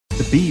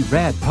Be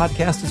Rad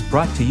podcast is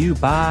brought to you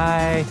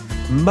by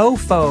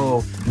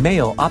Mofo,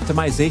 male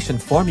optimization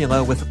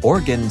formula with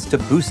organs to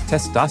boost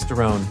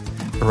testosterone.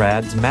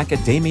 Brad's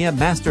Macadamia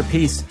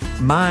Masterpiece,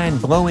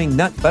 mind-blowing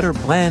nut butter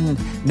blend,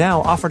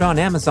 now offered on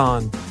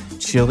Amazon.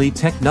 Chili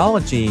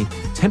Technology,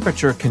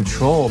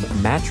 temperature-controlled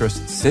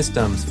mattress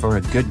systems for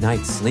a good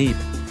night's sleep.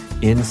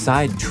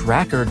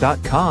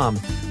 InsideTracker.com,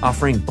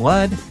 offering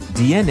blood,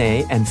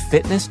 DNA, and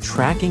fitness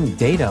tracking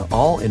data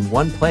all in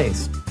one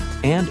place.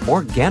 And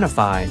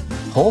Organifi,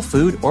 whole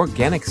food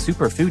organic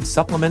superfood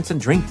supplements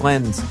and drink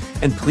blends.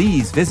 And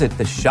please visit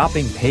the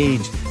shopping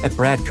page at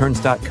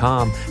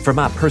bradkearns.com for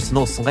my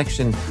personal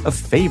selection of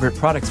favorite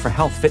products for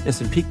health,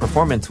 fitness, and peak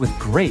performance with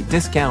great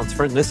discounts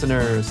for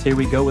listeners. Here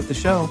we go with the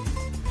show.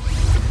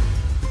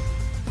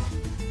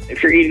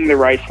 If you're eating the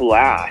rice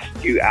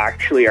last, you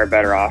actually are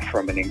better off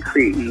from an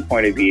incretin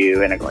point of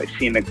view and a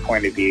glycemic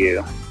point of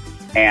view.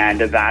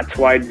 And that's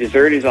why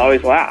dessert is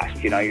always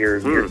last. You know,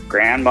 your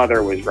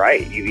grandmother was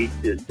right. You eat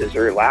the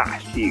dessert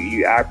last.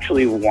 You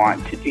actually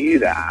want to do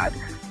that.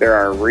 There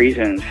are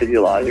reasons,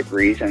 physiologic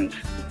reasons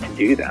to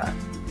do that.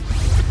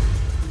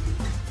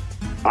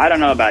 I don't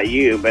know about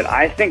you, but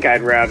I think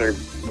I'd rather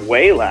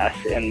weigh less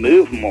and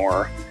move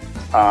more,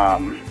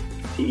 than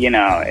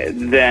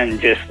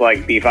just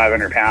like be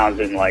 500 pounds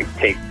and like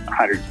take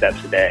 100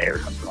 steps a day or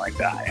something like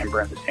that and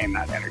burn the same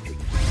amount of energy.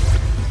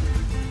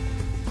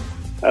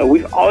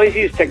 We've always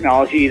used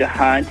technology to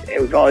hunt.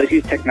 We've always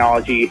used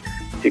technology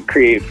to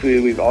create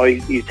food. We've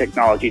always used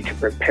technology to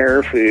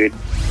prepare food.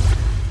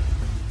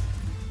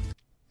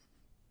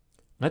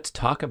 Let's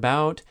talk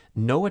about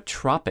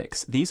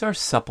nootropics. These are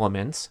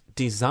supplements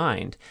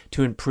designed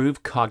to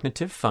improve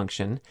cognitive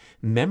function,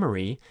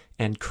 memory,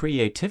 and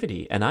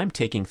creativity. And I'm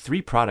taking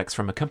 3 products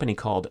from a company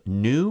called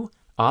New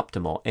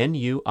Optimal,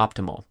 NU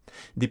Optimal.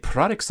 The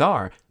products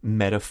are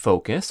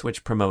MetaFocus,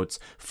 which promotes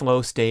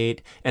flow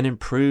state and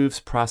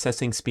improves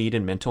processing speed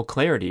and mental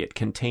clarity. It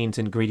contains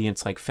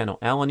ingredients like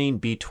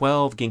phenylalanine,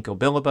 B12, ginkgo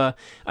biloba.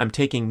 I'm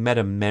taking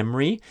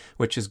MetaMemory,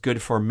 which is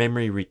good for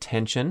memory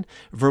retention,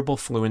 verbal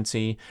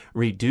fluency,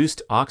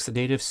 reduced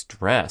oxidative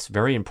stress,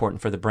 very important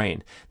for the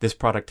brain. This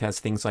product has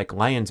things like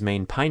lion's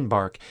mane, pine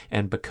bark,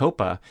 and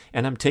bacopa.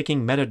 And I'm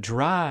taking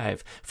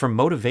MetaDrive for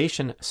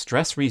motivation,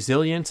 stress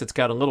resilience. It's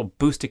got a little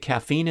boost of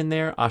caffeine in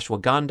there,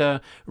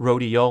 ashwagandha,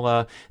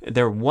 rhodiola.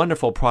 They're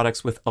wonderful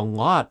products with a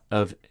lot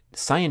of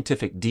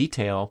scientific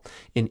detail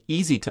and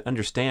easy to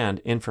understand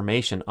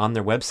information on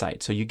their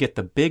website. So you get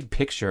the big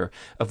picture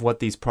of what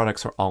these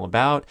products are all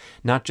about,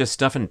 not just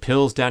stuffing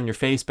pills down your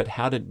face, but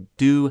how to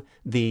do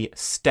the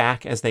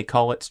stack, as they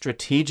call it,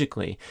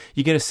 strategically.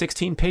 You get a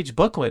 16-page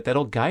booklet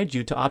that'll guide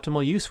you to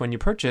optimal use when you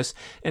purchase.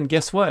 And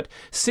guess what?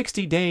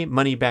 60-day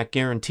money-back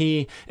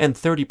guarantee and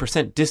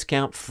 30%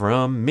 discount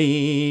from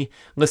me.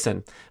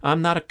 Listen,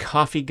 I'm not a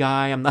coffee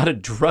guy. I'm not a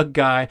drug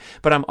guy,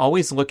 but I'm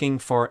always looking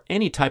for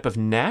any type of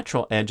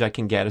natural edge I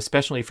can get,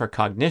 especially for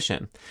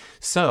cognition.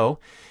 So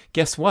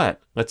guess what?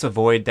 Let's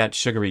avoid that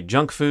sugary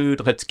junk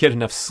food. Let's get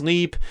enough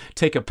sleep,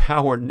 take a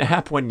power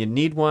nap when you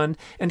need one,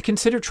 and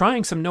consider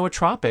trying some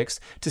nootropics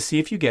to see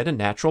if you get a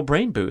natural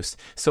brain boost.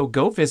 So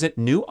go visit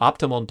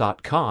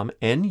newoptimal.com,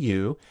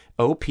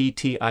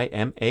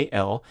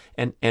 NUOPTIMAL,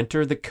 and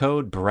enter the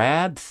code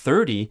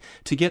BRAD30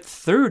 to get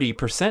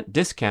 30%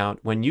 discount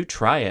when you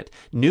try it.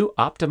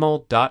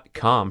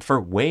 Newoptimal.com for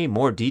way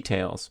more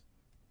details.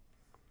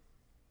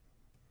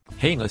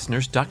 Hey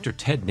listeners, Dr.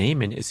 Ted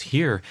Naiman is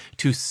here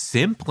to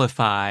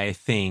simplify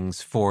things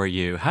for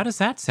you. How does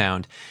that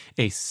sound?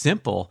 A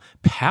simple,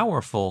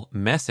 powerful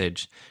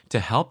message to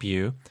help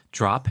you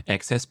drop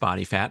excess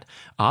body fat,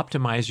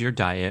 optimize your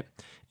diet,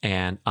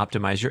 and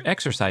optimize your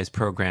exercise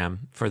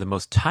program for the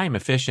most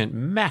time-efficient,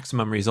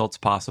 maximum results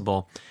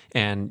possible.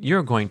 And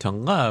you're going to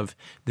love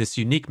this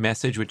unique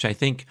message, which I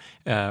think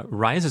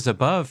rises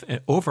above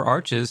and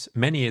overarches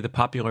many of the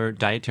popular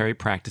dietary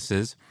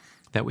practices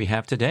that we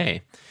have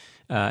today.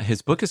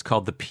 His book is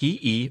called The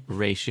PE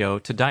Ratio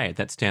to Diet.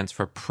 That stands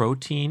for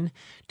Protein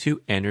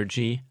to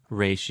Energy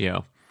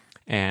Ratio.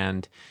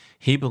 And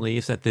he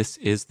believes that this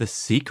is the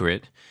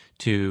secret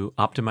to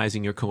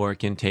optimizing your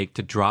caloric intake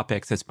to drop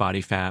excess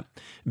body fat,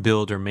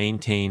 build or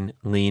maintain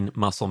lean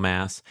muscle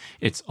mass.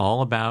 It's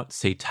all about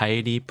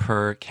satiety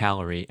per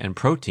calorie. And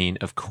protein,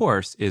 of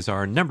course, is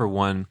our number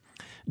one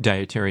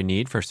dietary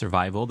need for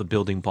survival, the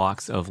building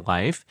blocks of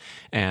life.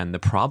 And the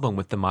problem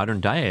with the modern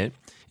diet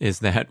is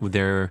that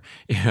there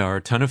are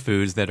a ton of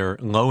foods that are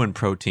low in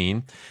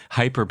protein,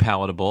 hyper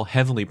palatable,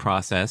 heavily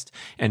processed,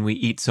 and we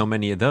eat so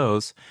many of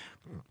those,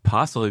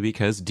 possibly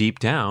because deep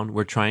down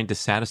we're trying to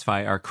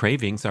satisfy our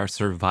cravings, our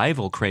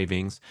survival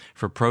cravings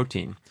for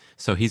protein.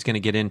 So he's going to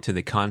get into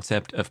the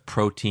concept of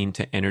protein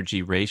to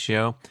energy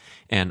ratio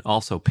and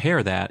also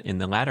pair that in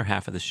the latter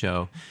half of the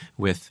show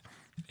with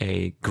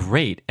a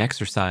great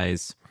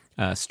exercise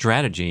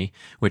strategy,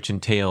 which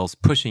entails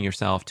pushing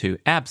yourself to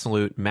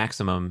absolute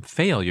maximum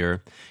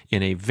failure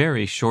in a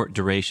very short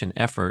duration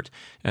effort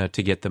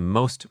to get the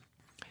most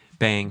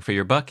bang for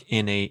your buck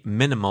in a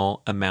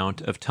minimal amount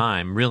of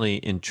time.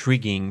 Really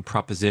intriguing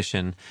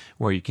proposition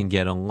where you can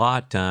get a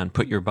lot done,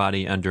 put your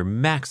body under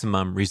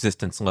maximum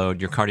resistance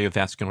load, your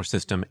cardiovascular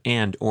system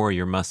and or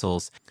your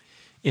muscles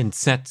in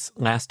sets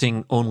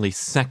lasting only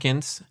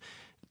seconds.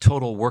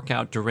 Total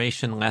workout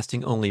duration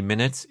lasting only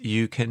minutes,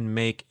 you can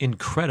make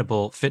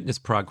incredible fitness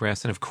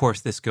progress. And of course,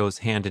 this goes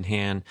hand in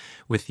hand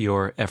with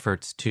your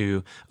efforts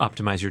to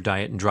optimize your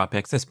diet and drop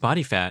excess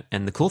body fat.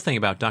 And the cool thing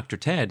about Dr.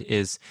 Ted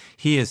is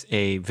he is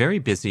a very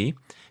busy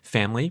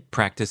family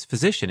practice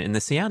physician in the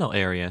Seattle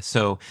area.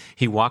 So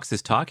he walks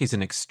his talk. He's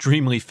an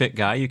extremely fit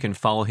guy. You can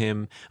follow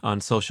him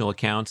on social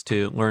accounts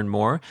to learn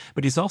more.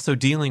 But he's also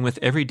dealing with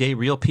everyday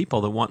real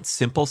people that want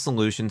simple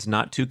solutions,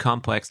 not too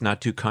complex,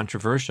 not too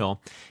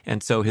controversial.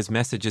 And so his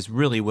message is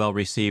really well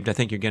received. I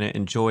think you're going to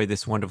enjoy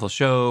this wonderful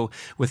show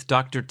with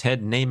Dr.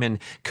 Ted Naiman,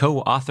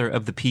 co-author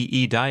of the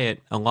PE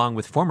Diet, along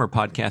with former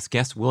podcast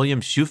guest William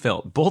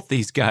Shufelt. Both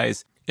these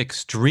guys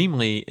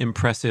extremely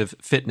impressive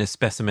fitness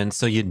specimens,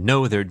 so you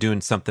know they're doing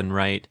something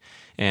right.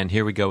 And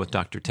here we go with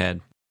Dr.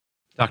 Ted.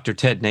 Dr.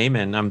 Ted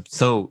Naiman, I'm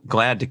so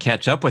glad to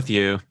catch up with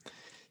you.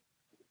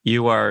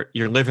 You're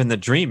living the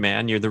dream,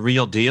 man. You're the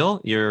real deal.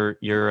 You're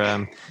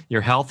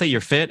healthy,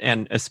 you're fit,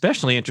 and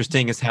especially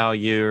interesting is how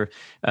you're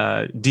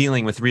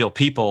dealing with real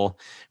people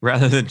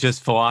rather than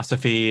just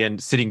philosophy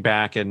and sitting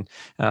back and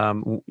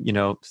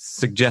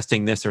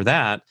suggesting this or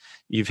that.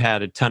 You've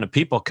had a ton of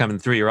people coming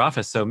through your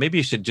office, so maybe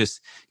you should just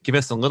give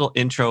us a little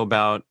intro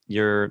about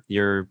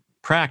your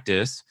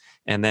practice,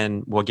 and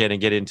then we'll get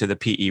into the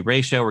PE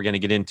ratio. We're going to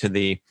get into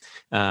the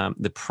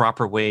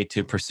proper way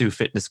to pursue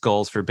fitness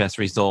goals for best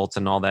results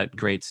and all that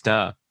great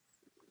stuff.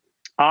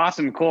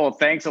 Awesome. Cool.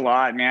 Thanks a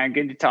lot, man.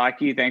 Good to talk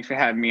to you. Thanks for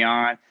having me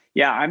on.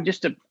 Yeah,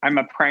 I'm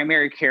a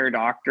primary care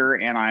doctor,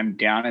 and I'm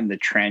down in the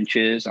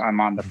trenches.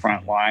 I'm on the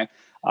front line.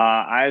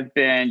 I've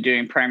been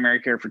doing primary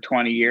care for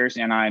 20 years,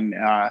 and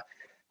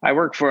I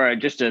work for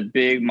just a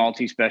big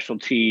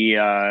multi-specialty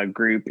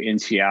group in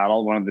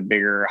Seattle, one of the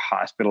bigger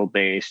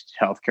hospital-based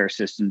healthcare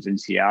systems in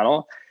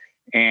Seattle,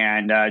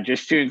 and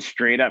just doing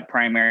straight up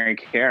primary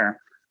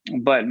care.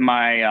 But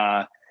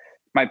my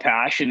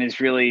passion is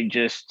really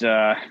just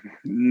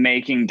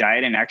making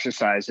diet and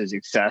exercise as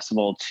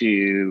accessible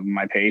to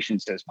my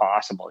patients as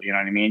possible. You know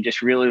what I mean?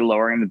 Just really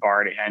lowering the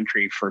bar to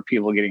entry for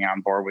people getting on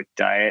board with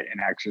diet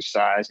and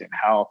exercise and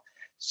health.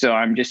 So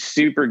I'm just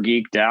super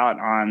geeked out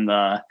on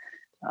the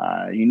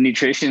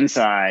nutrition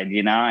side,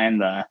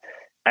 and the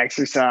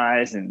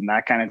exercise and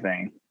that kind of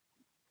thing.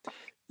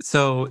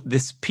 So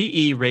this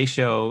PE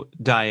ratio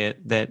diet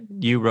that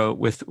you wrote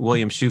with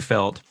William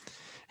Shufelt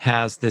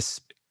has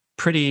this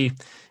pretty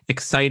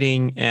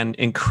exciting and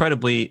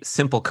incredibly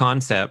simple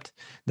concept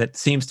that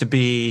seems to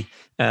be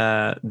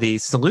the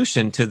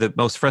solution to the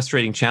most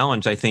frustrating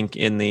challenge, I think,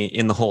 in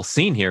the whole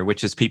scene here,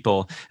 which is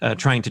people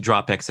trying to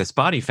drop excess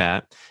body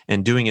fat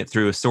and doing it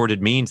through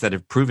assorted means that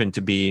have proven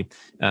to be,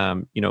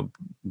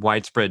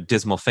 widespread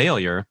dismal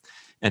failure.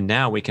 And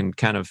now we can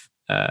kind of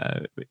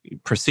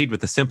proceed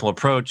with a simple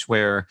approach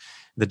where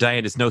the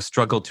diet is no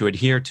struggle to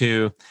adhere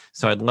to.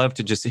 So I'd love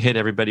to just hit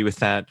everybody with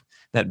that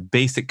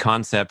basic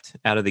concept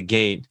out of the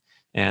gate,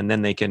 and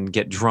then they can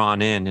get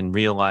drawn in and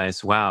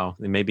realize, wow,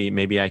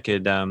 maybe I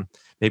could,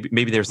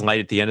 maybe there's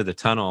light at the end of the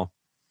tunnel.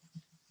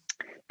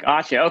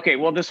 Gotcha. Okay.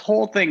 Well, this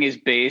whole thing is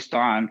based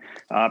on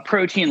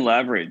protein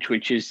leverage,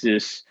 which is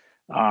this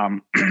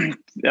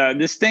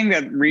this thing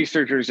that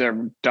researchers,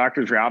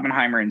 Drs.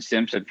 Raubenheimer and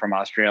Simpson from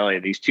Australia,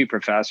 these two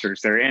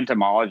professors, they're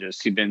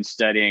entomologists who've been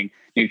studying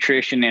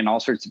nutrition in all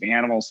sorts of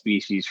animal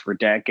species for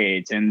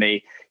decades, and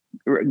they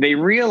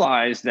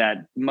realize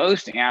that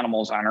most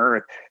animals on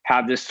Earth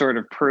have this sort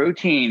of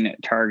protein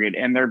target,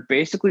 and they're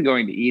basically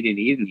going to eat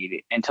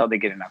it until they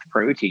get enough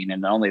protein,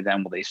 and only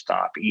then will they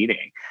stop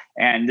eating.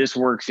 And this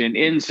works in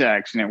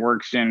insects, and it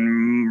works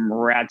in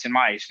rats and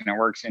mice, and it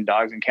works in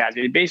dogs and cats.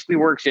 It basically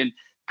works in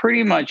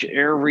pretty much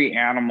every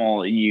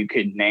animal you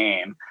could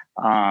name,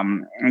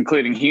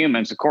 including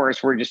humans. Of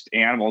course, we're just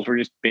animals. We're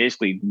just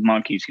basically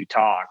monkeys who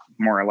talk,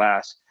 more or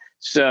less.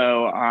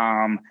 So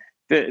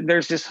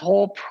there's this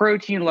whole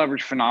protein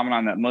leverage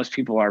phenomenon that most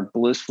people are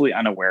blissfully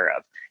unaware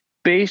of.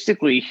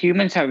 Basically,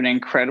 humans have an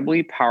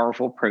incredibly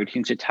powerful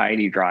protein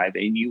satiety drive,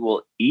 and you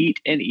will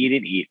eat and eat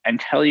and eat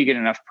until you get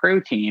enough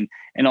protein,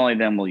 and only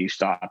then will you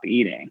stop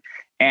eating.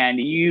 And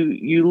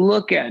you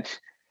look at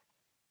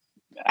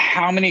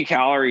how many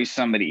calories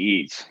somebody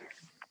eats,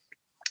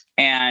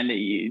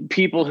 and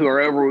people who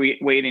are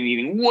overweight and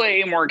eating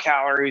way more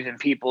calories, and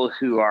people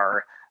who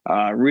are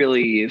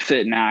really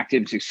fit and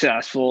active,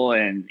 successful,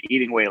 and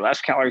eating way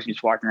less calories and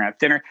just walking around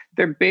thinner,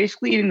 they're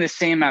basically eating the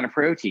same amount of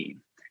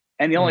protein.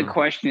 And the only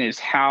question is,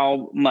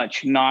 how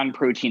much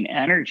non-protein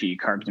energy,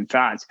 carbs and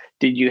fats,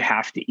 did you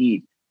have to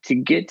eat to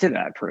get to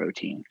that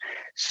protein?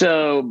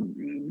 So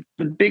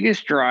the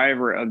biggest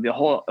driver of the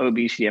whole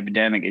obesity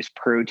epidemic is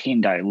protein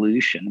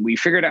dilution. We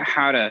figured out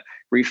how to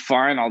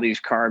refine all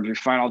these carbs,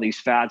 refine all these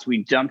fats.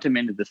 We dumped them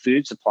into the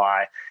food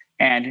supply.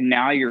 And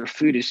now your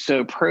food is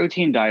so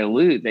protein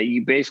dilute that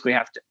you basically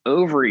have to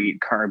overeat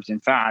carbs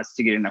and fats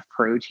to get enough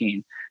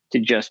protein to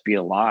just be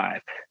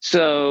alive.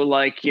 So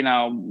like,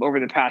 over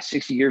the past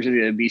 60 years of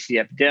the obesity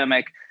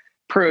epidemic,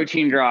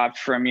 protein dropped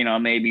from,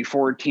 maybe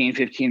 14,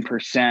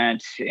 15%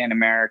 in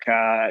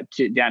America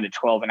to down to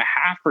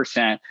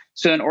 12.5%.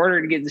 So in order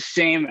to get the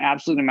same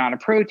absolute amount of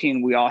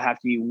protein, we all have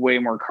to eat way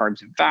more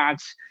carbs and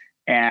fats.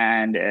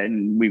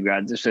 And we've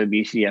got this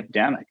obesity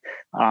epidemic.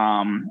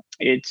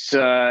 It's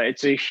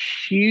a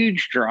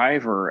huge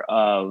driver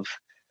of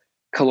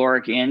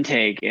caloric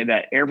intake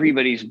that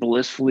everybody's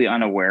blissfully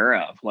unaware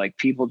of. Like,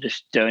 people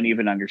just don't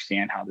even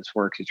understand how this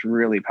works. It's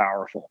really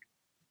powerful.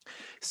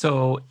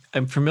 So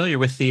I'm familiar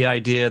with the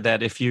idea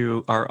that if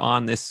you are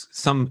on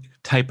some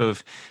type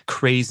of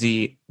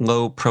crazy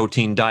low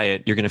protein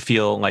diet, you're going to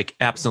feel like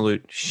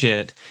absolute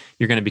shit.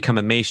 You're going to become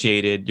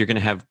emaciated. You're going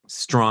to have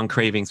strong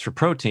cravings for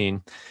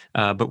protein.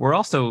 But we're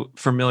also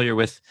familiar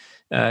with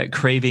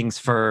cravings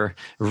for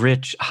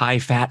rich,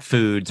 high-fat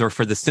foods or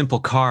for the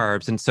simple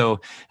carbs. And so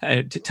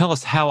to tell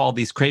us how all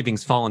these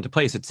cravings fall into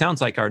place, it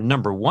sounds like our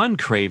number one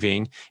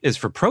craving is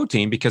for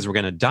protein because we're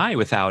going to die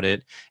without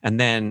it. And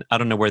then I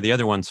don't know where the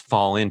other ones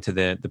fall into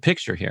the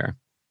picture here.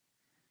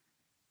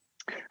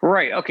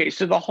 Right. Okay.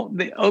 So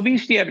the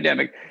obesity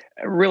epidemic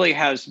really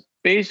has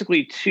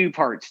basically two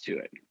parts to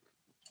it.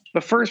 The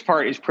first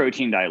part is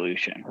protein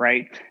dilution,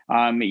 right?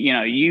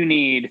 You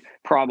need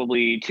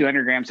probably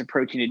 200 grams of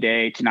protein a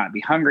day to not be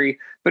hungry.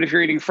 But if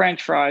you're eating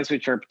French fries,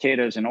 which are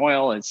potatoes and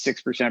oil, it's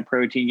 6%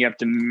 protein. You have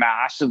to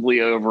massively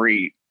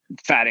overeat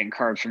fat and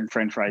carbs from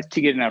French fries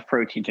to get enough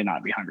protein to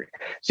not be hungry.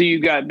 So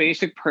you've got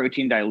basic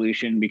protein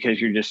dilution because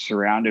you're just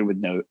surrounded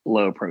with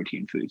low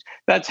protein foods.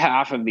 That's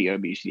half of the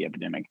obesity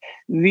epidemic.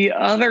 The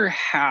other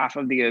half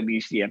of the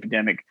obesity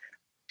epidemic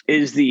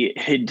is the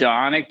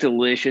hedonic,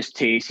 delicious,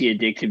 tasty,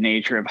 addictive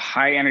nature of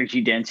high energy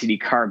density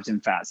carbs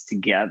and fats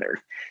together.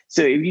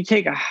 So if you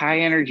take a high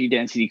energy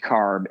density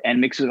carb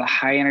and mix with a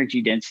high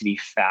energy density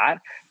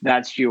fat,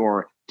 that's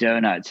your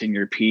donuts and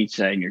your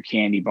pizza and your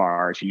candy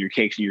bars and your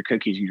cakes and your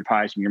cookies and your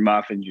pies and your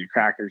muffins, your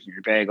crackers and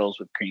your bagels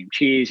with cream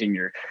cheese and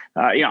your,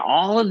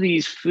 all of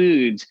these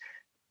foods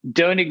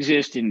don't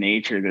exist in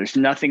nature. There's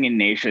nothing in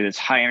nature that's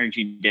high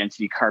energy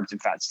density carbs and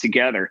fats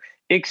together,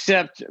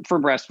 except for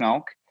breast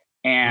milk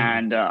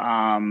and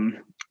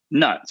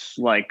nuts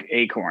like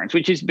acorns,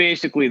 which is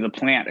basically the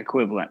plant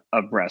equivalent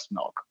of breast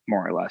milk,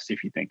 more or less,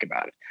 if you think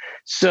about it.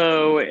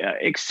 So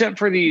except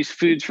for these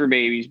foods for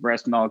babies,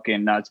 breast milk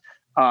and nuts,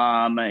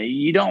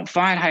 you don't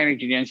find high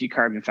energy density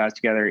carbs and fats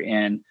together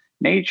in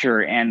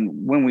nature.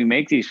 And when we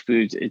make these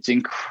foods, it's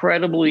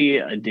incredibly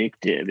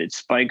addictive. It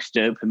spikes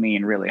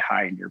dopamine really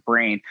high in your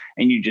brain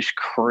and you just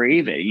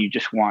crave it. You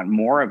just want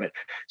more of it.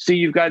 So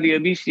you've got the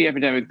obesity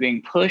epidemic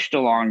being pushed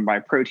along by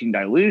protein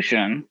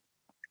dilution.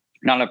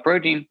 Not enough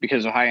protein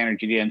because of high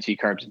energy density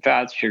carbs and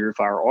fats, sugar,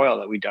 flour, oil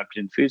that we dumped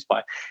in food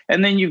supply.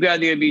 And then you've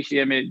got the obesity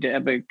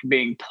epidemic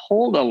being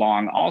pulled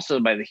along also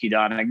by the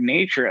hedonic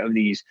nature of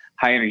these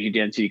high energy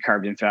density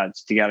carbs and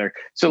fats together.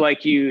 So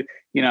like you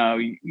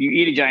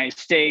eat a giant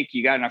steak,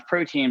 you got enough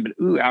protein,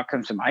 but out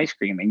comes some ice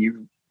cream and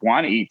you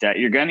want to eat that.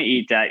 You're going to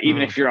eat that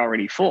even if you're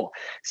already full.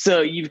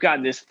 So you've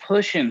got this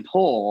push and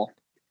pull.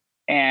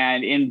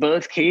 And in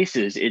both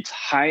cases, it's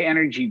high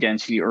energy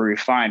density or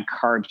refined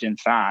carbs and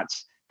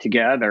fats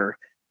together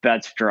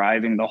that's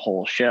driving the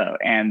whole show.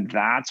 And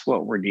that's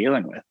what we're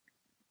dealing with.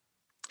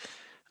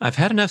 I've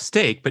had enough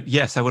steak, but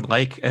yes, I would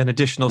like an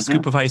additional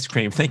scoop of ice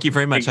cream. Thank you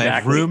very much. Exactly. I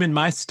have room in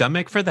my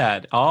stomach for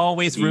that.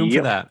 Always room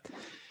for that.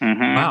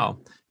 Wow.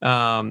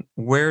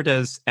 Where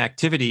does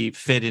activity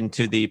fit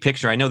into the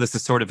picture? I know this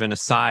is sort of an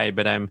aside,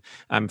 but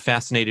I'm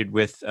fascinated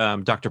with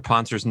Dr.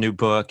 Ponser's new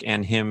book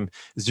and him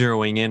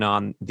zeroing in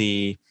on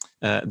the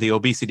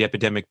obesity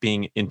epidemic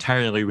being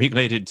entirely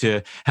related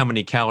to how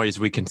many calories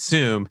we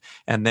consume,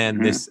 and then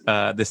this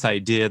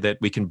idea that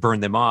we can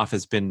burn them off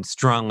has been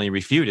strongly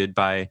refuted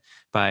by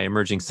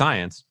emerging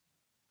science.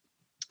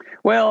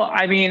 Well,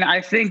 I mean,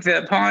 I think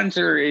that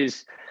Ponser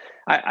is.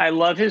 I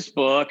love his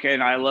book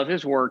and I love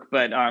his work,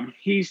 but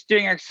he's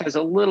doing exercise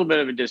a little bit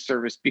of a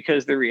disservice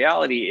because the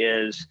reality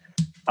is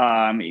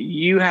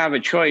you have a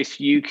choice.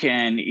 You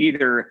can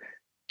either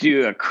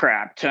do a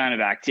crap ton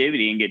of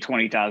activity and get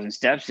 20,000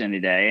 steps in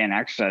a day and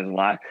exercise a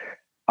lot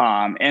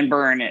and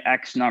burn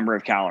X number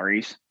of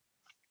calories,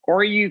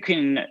 or you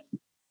can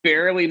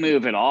barely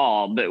move at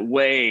all, but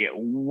way,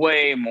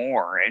 way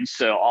more. And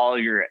so all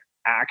your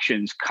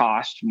actions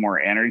cost more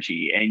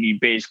energy and you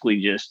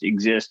basically just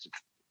exist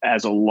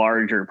as a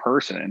larger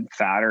person,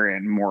 fatter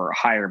and more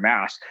higher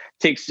mass.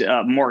 Takes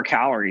more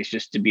calories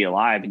just to be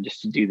alive and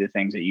just to do the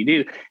things that you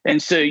do.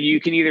 And so you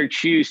can either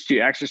choose to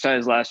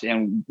exercise less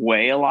and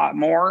weigh a lot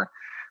more,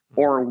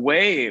 or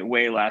weigh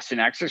way less and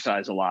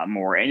exercise a lot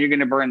more. And you're going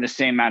to burn the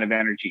same amount of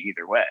energy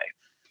either way.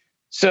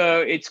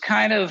 So it's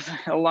kind of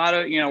a lot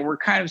of, we're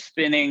kind of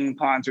spinning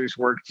Ponser's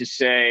work to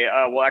say,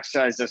 well,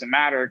 exercise doesn't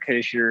matter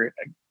because your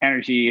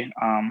energy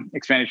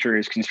expenditure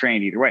is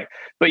constrained either way.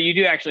 But you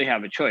do actually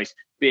have a choice,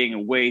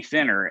 being way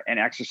thinner and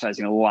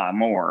exercising a lot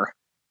more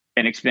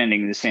and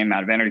expending the same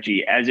amount of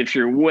energy, as if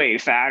you're way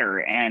fatter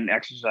and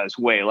exercise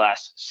way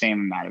less,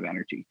 same amount of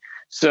energy.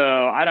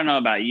 So I don't know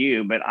about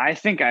you, but I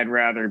think I'd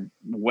rather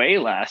weigh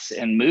less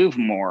and move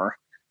more,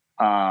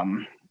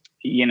 um,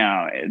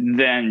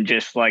 than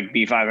just like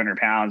be 500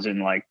 pounds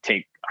and like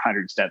take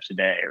 100 steps a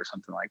day or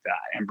something like that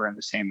and burn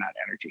the same amount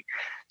of energy.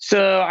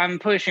 So I'm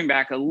pushing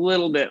back a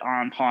little bit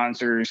on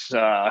Ponzer's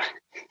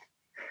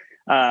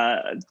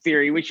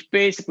theory, which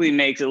basically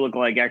makes it look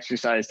like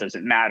exercise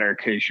doesn't matter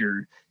because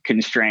you're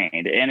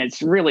constrained, and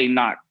it's really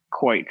not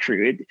quite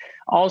true.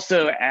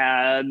 Also,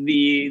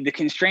 the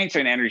constraints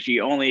on energy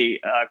only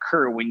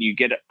occur when you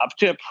get up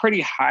to a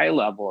pretty high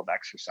level of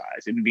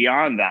exercise, and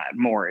beyond that,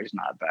 more is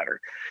not better.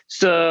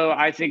 So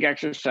I think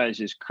exercise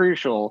is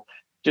crucial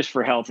just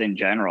for health in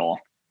general,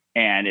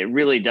 and it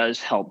really does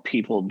help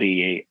people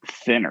be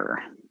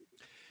thinner.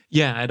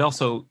 Yeah, and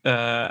also,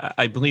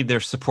 I believe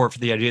there's support for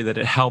the idea that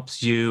it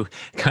helps you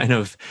kind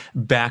of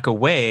back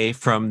away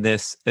from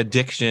this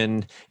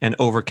addiction and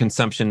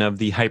overconsumption of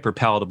the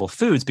hyperpalatable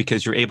foods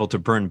because you're able to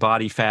burn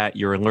body fat,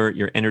 you're alert,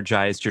 you're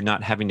energized, you're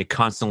not having to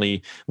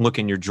constantly look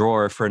in your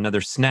drawer for another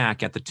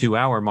snack at the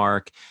 2-hour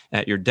mark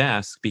at your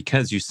desk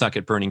because you suck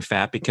at burning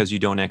fat, because you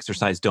don't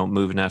exercise, don't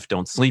move enough,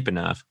 don't sleep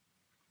enough.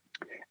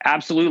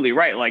 Absolutely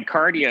right. Like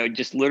cardio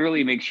just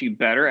literally makes you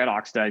better at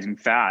oxidizing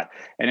fat,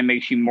 and it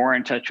makes you more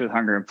in touch with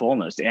hunger and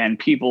fullness. And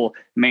people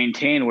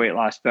maintain weight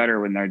loss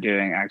better when they're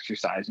doing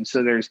exercise. And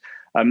so there's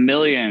a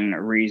million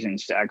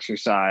reasons to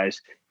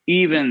exercise,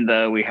 even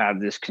though we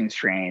have this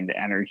constrained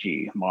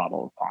energy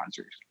model of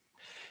Ponzer's.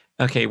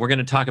 Okay, we're going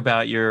to talk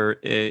about your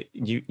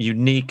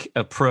unique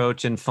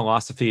approach and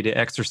philosophy to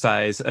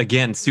exercise.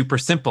 Again, super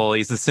simple.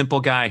 He's a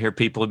simple guy here,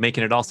 people,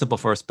 making it all simple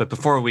for us. But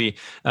before we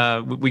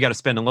got to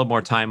spend a little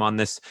more time on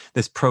this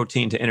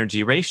protein to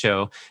energy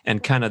ratio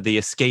and kind of the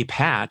escape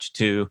hatch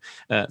to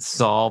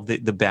solve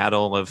the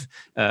battle of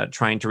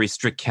trying to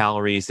restrict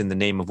calories in the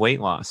name of weight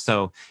loss.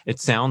 So it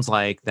sounds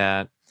like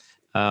that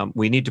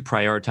we need to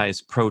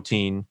prioritize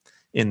protein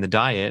in the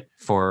diet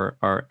for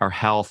our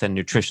health and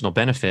nutritional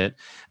benefit.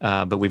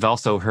 But we've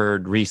also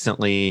heard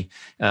recently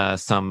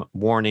some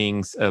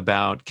warnings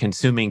about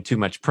consuming too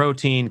much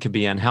protein could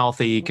be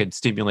unhealthy, could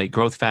stimulate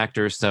growth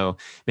factors. So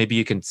maybe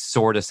you can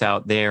sort us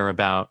out there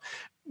about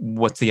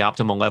what's the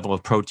optimal level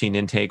of protein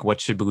intake, what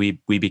should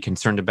we be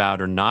concerned about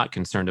or not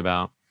concerned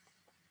about?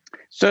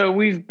 So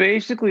we've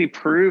basically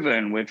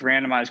proven with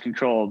randomized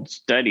controlled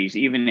studies,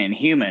 even in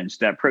humans,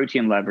 that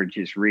protein leverage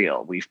is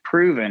real. We've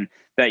proven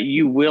that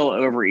you will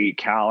overeat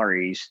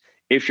calories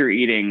if you're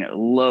eating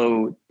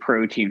low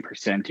protein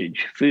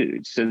percentage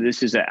foods. So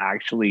this is an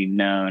actually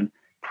known,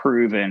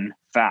 proven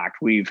fact.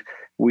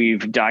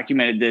 We've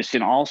documented this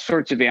in all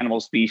sorts of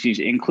animal species,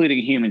 including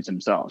humans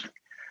themselves.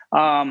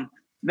 Then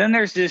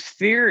there's this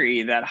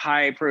theory that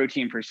high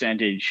protein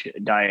percentage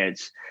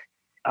diets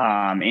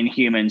in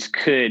humans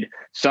could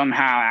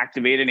somehow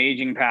activate an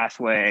aging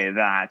pathway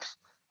that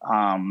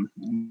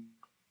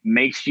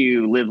makes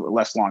you live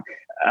less long.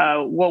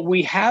 What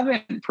we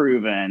haven't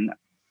proven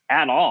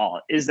at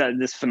all is that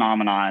this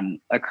phenomenon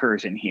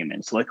occurs in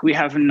humans. Like, we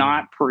have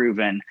not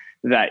proven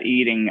that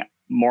eating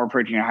more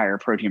protein or higher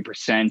protein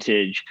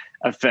percentage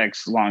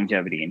affects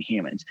longevity in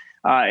humans.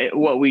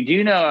 What we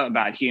do know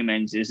about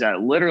humans is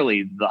that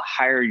literally the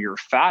higher your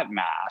fat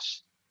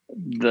mass,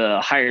 the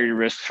higher your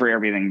risk for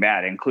everything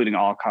bad, including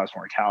all-cause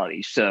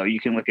mortality. So you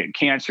can look at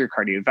cancer,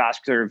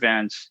 cardiovascular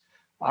events,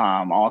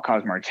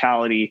 all-cause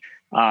mortality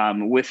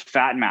with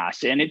fat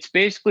mass. And it's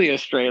basically a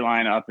straight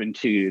line up and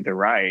to the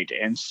right.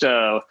 And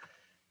so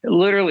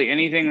literally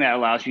anything that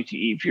allows you to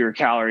eat fewer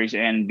calories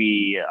and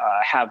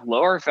have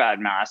lower fat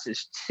mass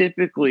is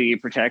typically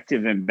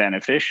protective and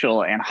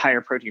beneficial, and higher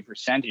protein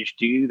percentage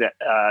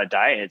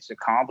diets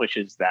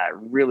accomplishes that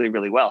really,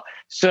 really well.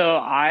 So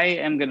I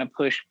am going to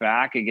push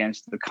back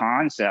against the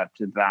concept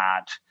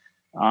that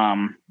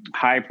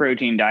high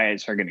protein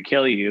diets are going to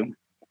kill you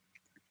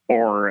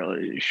or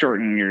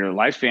shorten your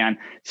lifespan,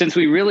 since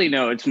we really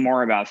know it's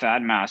more about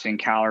fat mass and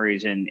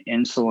calories and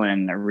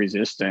insulin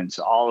resistance,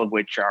 all of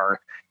which are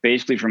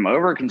basically from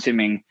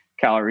over-consuming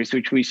calories,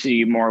 which we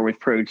see more with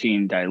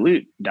protein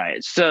dilute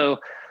diets. So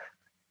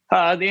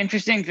the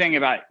interesting thing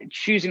about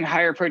choosing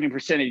higher protein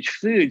percentage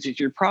foods is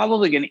you're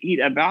probably going to eat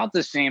about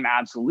the same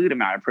absolute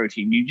amount of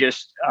protein. You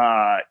just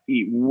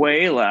eat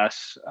way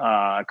less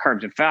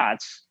carbs and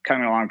fats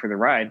coming along for the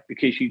ride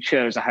because you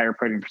chose a higher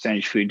protein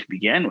percentage food to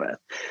begin with.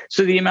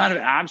 So the amount of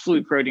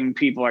absolute protein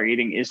people are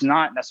eating is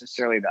not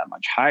necessarily that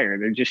much higher.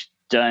 They're just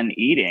done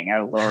eating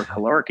at a lower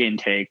caloric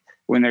intake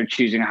when they're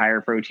choosing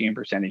higher protein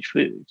percentage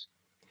foods.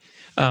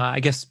 I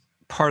guess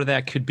part of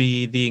that could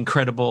be the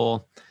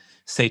incredible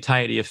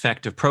satiety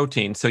effect of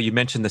protein. So you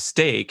mentioned the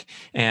steak,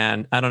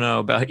 and I don't know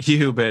about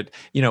you, but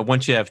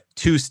once you have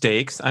 2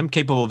 steaks, I'm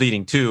capable of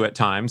eating 2 at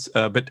times,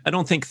 but I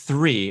don't think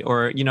 3.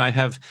 Or I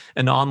have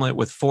an omelet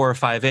with 4 or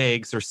 5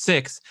 eggs, or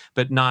 6,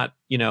 but not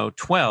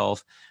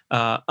 12.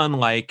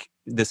 Unlike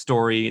the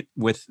story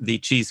with the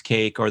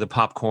cheesecake or the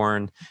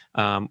popcorn.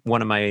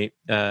 One of my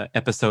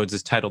episodes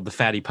is titled "The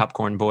Fatty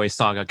Popcorn Boy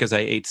Saga" because I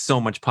ate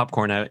so much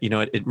popcorn.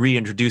 It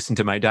reintroduced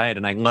into my diet,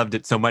 and I loved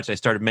it so much. I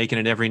started making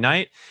it every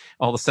night.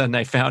 All of a sudden,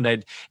 I found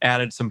I'd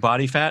added some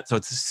body fat, so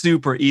it's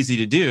super easy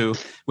to do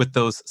with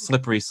those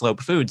slippery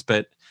slope foods,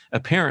 but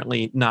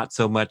apparently not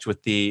so much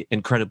with the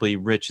incredibly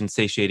rich and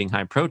satiating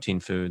high protein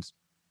foods.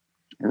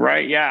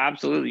 Right. Yeah,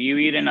 absolutely. You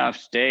eat enough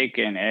steak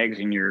and eggs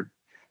and you're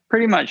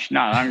pretty much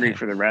not hungry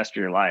for the rest of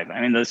your life.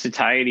 I mean, the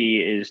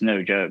satiety is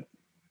no joke.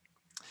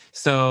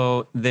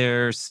 So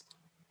there's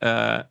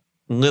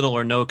little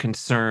or no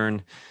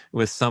concern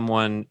with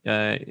someone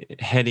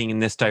heading in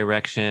this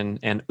direction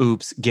and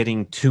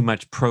getting too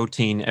much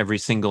protein every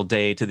single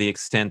day to the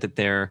extent that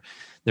they're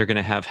going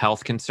to have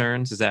health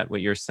concerns. Is that what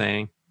you're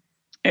saying?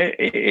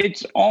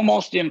 It's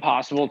almost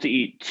impossible to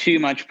eat too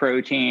much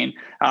protein.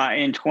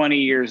 In 20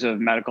 years of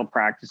medical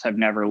practice, I've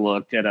never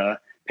looked at a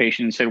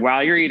patient and said,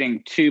 "Wow, you're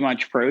eating too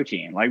much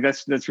protein." Like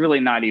that's really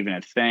not even a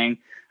thing.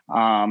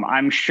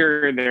 I'm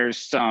sure there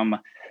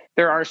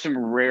are some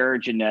rare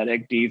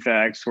genetic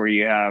defects where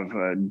you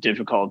have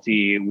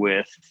difficulty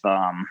with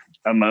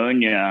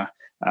ammonia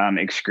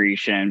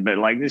excretion, but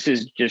like this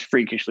is just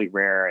freakishly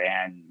rare,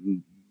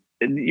 and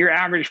your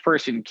average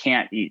person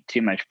can't eat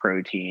too much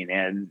protein,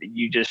 and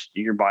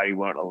your body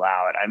won't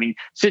allow it. I mean,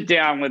 sit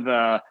down with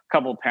a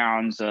couple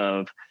pounds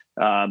of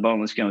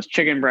boneless, skinless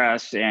chicken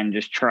breasts and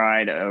just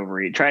try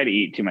to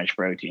eat too much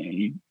protein.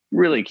 You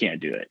really can't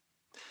do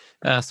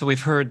it. So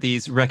we've heard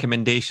these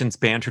recommendations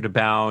bantered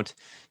about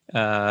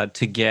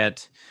to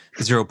get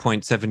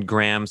 0.7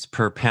 grams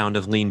per pound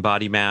of lean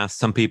body mass.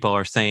 Some people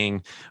are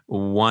saying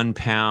 1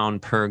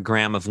 pound per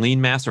gram of lean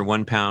mass or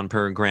 1 pound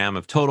per gram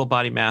of total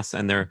body mass,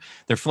 and they're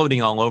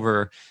floating all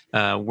over.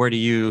 Where do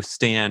you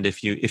stand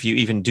if you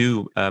even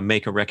do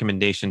make a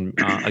recommendation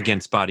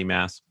against body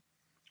mass?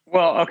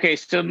 Well, okay,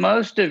 so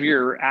most of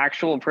your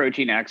actual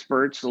protein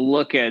experts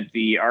look at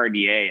the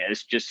RDA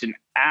as just an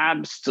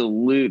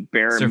absolute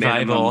bare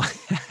survival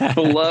minimum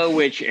below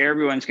which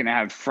everyone's going to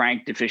have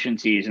frank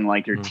deficiencies and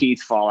like your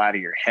teeth fall out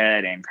of your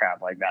head and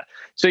crap like that.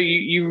 So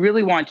you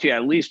really want to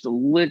at least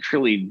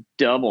literally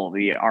double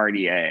the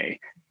RDA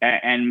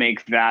and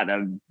make that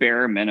a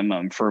bare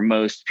minimum for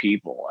most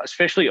people,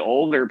 especially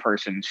older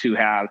persons who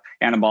have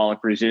anabolic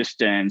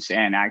resistance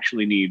and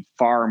actually need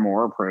far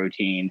more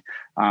protein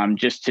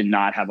just to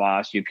not have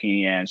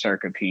osteopenia and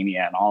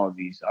sarcopenia and all of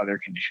these other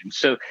conditions.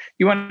 So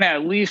you want to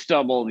at least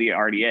double the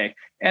RDA.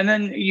 And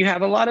then you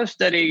have a lot of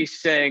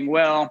studies saying,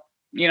 well,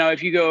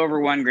 if you go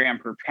over 1 gram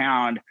per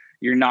pound,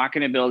 you're not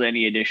going to build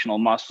any additional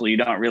muscle. You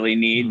don't really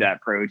need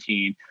that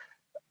protein.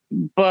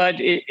 But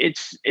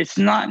it's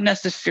not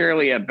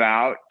necessarily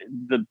about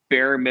the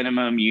bare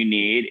minimum you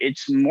need.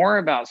 It's more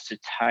about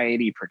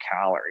satiety per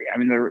calorie. I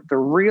mean, the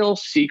real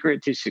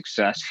secret to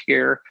success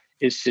here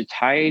is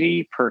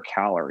satiety per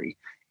calorie.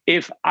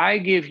 If I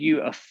give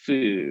you a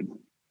food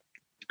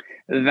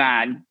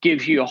that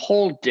gives you a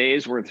whole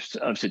day's worth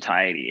of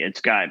satiety, it's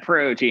got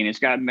protein, it's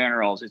got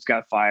minerals, it's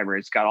got fiber,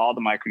 it's got all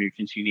the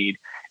micronutrients you need,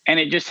 and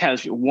it just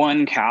has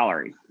 1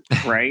 calorie,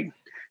 right?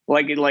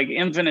 like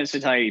infinite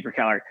satiety per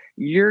calorie,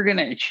 you're going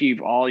to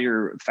achieve all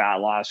your fat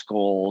loss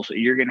goals.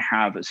 You're going to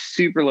have a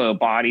super low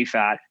body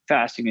fat,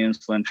 fasting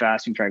insulin,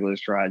 fasting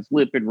triglycerides,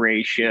 lipid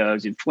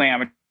ratios,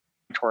 inflammatory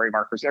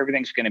markers.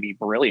 Everything's going to be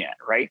brilliant,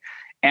 right?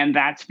 And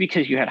that's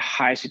because you had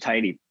high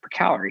satiety per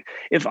calorie.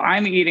 If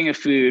I'm eating a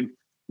food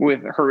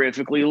with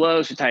horrifically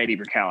low satiety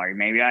per calorie,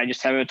 maybe I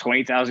just have a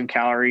 20,000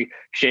 calorie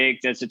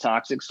shake that's a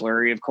toxic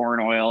slurry of corn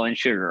oil and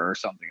sugar or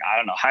something. I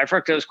don't know, high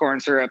fructose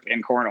corn syrup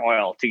and corn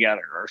oil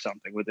together or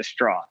something with a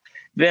straw.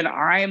 Then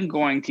I'm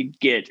going to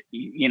get,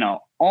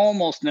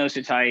 almost no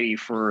satiety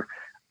for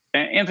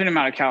an infinite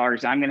amount of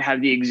calories. I'm going to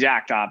have the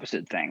exact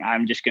opposite thing.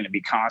 I'm just going to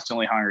be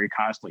constantly hungry,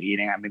 constantly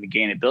eating. I'm going to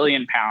gain 1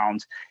 billion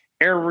pounds.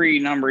 Every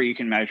number you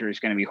can measure is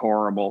going to be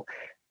horrible.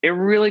 It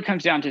really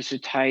comes down to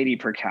satiety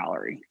per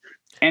calorie.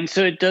 And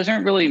so it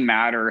doesn't really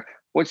matter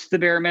what's the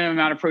bare minimum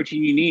amount of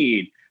protein you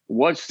need,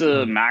 what's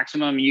the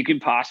maximum you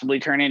could possibly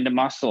turn into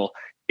muscle.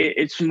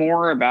 It's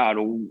more about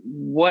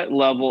what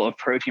level of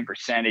protein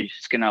percentage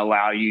is going to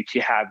allow you to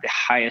have the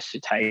highest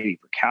satiety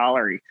per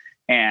calorie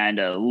and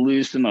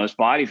lose the most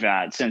body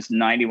fat, since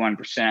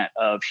 91%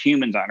 of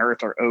humans on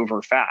Earth are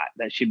over fat.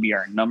 That should be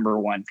our number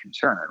one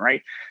concern,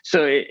 right?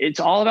 So it's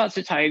all about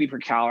satiety per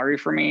calorie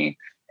for me.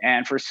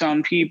 And for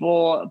some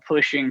people,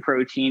 pushing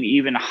protein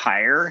even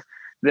higher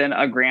than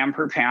 1 gram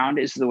per pound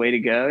is the way to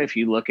go. If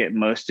you look at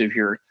most of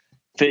your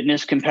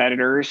fitness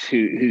competitors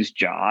whose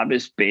job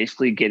is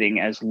basically getting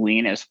as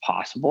lean as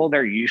possible,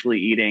 they're usually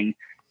eating,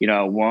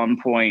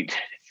 1.3,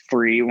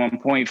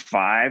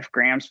 1.5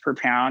 grams per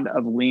pound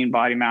of lean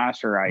body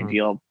mass or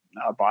ideal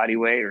body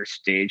weight or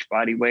stage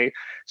body weight.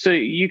 So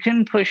you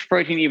can push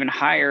protein even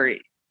higher,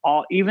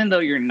 even though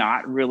you're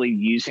not really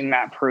using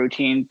that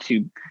protein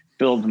to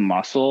build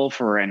muscle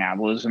for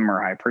anabolism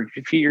or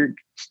hypertrophy. You're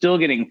still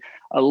getting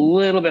a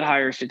little bit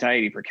higher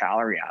satiety per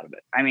calorie out of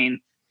it. I mean,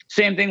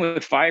 Same thing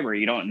with fiber.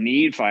 You don't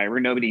need fiber.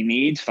 Nobody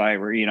needs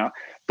fiber,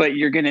 but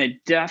you're going to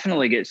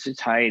definitely get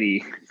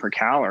satiety per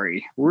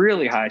calorie,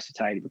 really high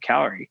satiety per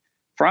calorie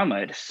from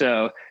it.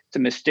 So it's a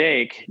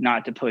mistake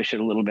not to push it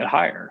a little bit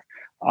higher,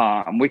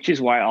 which is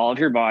why all of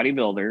your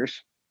bodybuilders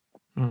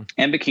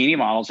and bikini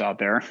models out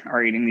there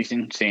are eating these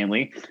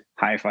insanely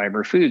high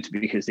fiber foods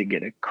because they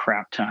get a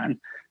crap ton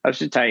of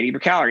satiety per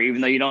calorie,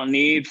 even though you don't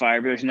need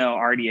fiber. There's no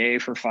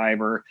RDA for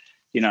fiber.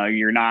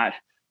 You're not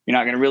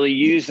going to really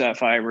use that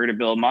fiber to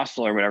build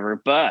muscle or whatever,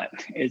 but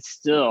it's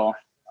still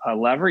a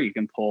lever you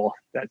can pull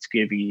that's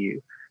giving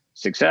you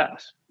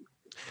success.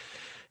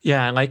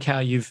 Yeah, I like how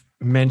you've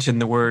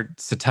mentioned the word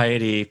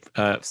satiety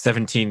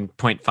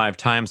 17.5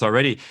 times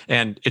already.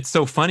 And it's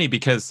so funny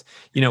because,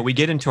 we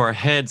get into our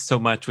heads so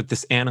much with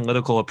this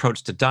analytical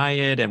approach to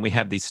diet, and we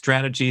have these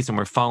strategies and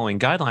we're following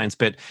guidelines,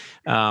 but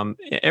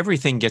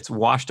everything gets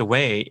washed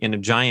away in a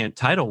giant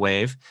tidal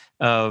wave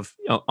of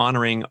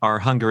honoring our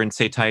hunger and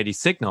satiety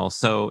signals.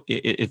 So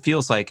it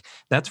feels like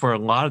that's where a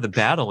lot of the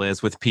battle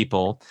is with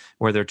people,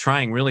 where they're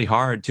trying really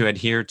hard to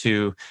adhere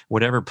to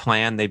whatever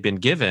plan they've been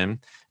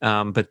given.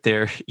 But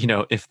they're,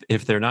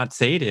 if they're not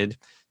sated,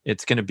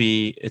 it's going to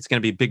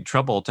be big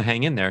trouble to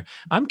hang in there.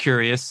 I'm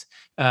curious,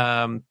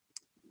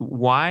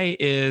 why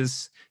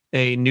is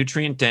a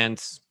nutrient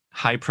dense,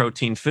 high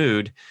protein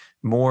food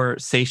more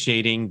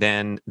satiating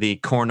than the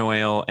corn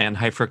oil and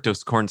high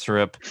fructose corn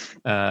syrup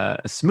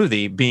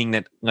smoothie, being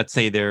that, let's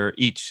say, they're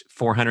each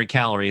 400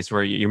 calories,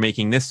 where you're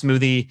making this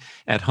smoothie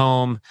at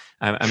home.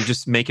 I'm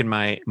just making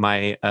my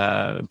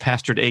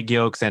pastured egg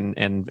yolks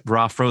and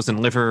raw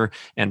frozen liver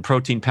and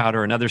protein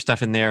powder and other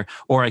stuff in there,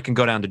 or I can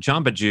go down to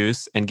Jamba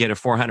Juice and get a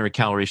 400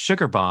 calorie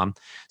sugar bomb.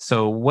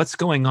 So what's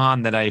going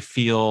on that I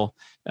feel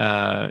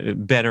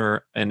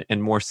better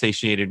and more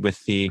satiated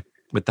with the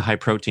high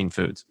protein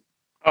foods?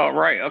 Oh,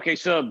 right. Okay.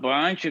 So a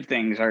bunch of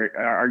things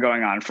are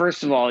going on.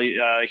 First of all,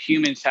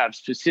 humans have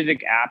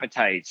specific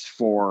appetites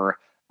for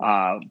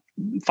 5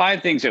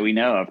 things that we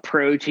know of: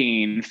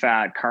 protein,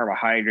 fat,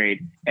 carbohydrate,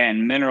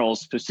 and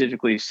minerals,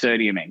 specifically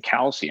sodium and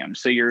calcium.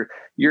 So your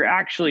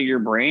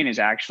brain is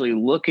actually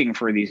looking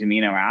for these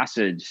amino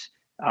acids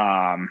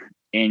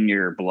in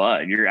your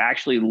blood. You're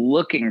actually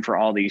looking for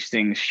all these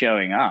things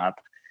showing up.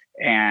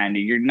 And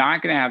you're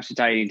not going to have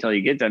satiety until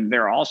you get them.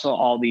 There are also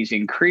all these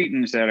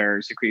incretins that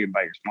are secreted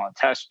by your small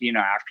intestine.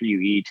 After you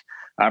eat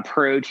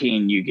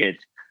protein, you get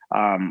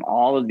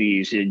all of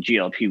these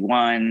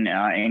GLP-1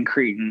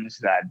 incretins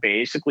that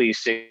basically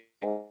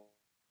signal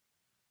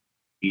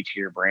to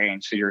your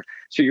brain. So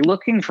you're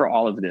looking for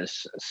all of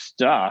this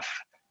stuff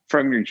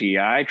from your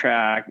GI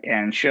tract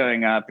and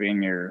showing up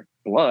in your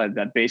blood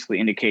that basically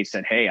indicates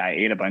that, hey, I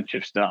ate a bunch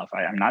of stuff.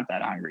 I'm not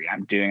that hungry.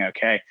 I'm doing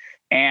okay.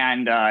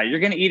 And you're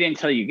going to eat it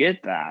until you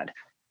get that.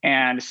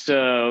 And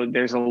so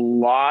there's a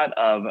lot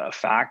of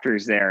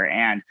factors there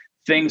and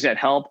things that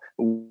help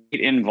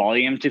weight and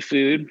volume to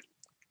food.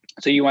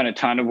 So you want a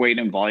ton of weight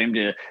and volume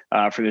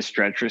for the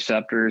stretch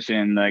receptors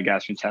in the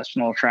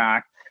gastrointestinal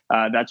tract.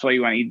 That's why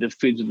you want to eat the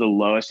foods with the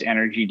lowest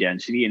energy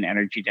density, and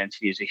energy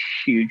density is a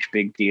huge,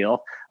 big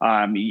deal.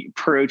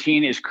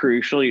 Protein is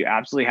crucial. You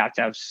absolutely have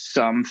to have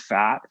some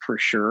fat for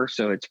sure.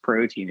 So it's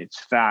protein, it's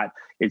fat,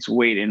 it's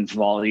weight and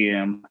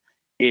volume.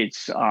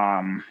 It's,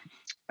 all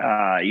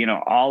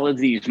of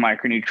these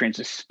micronutrients,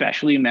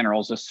 especially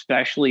minerals,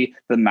 especially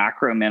the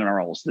macro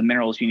minerals, the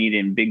minerals you need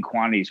in big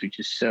quantities, which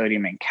is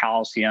sodium and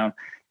calcium.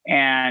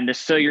 And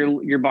so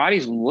your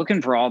body's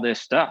looking for all this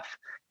stuff,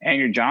 and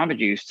your Jamba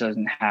Juice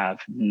doesn't have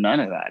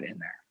none of that in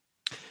there.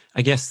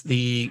 I guess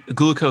the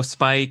glucose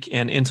spike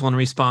and insulin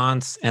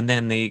response, and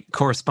then the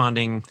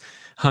corresponding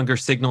hunger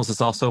signals,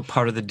 is also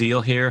part of the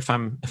deal here if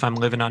I'm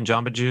living on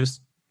Jamba Juice.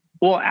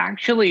 Well,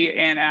 actually,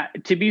 and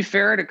to be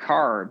fair to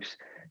carbs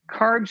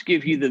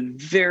give you the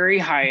very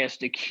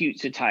highest acute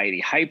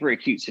satiety,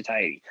 hyperacute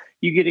satiety.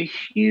 You get a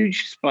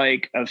huge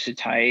spike of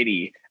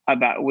satiety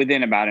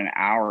within about an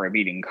hour of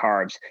eating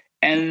carbs.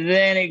 And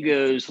then it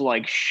goes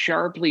like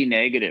sharply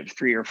negative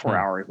 3 or 4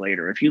 hours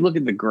later. If you look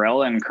at the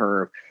Ghrelin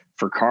curve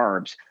for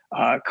carbs,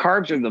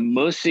 carbs are the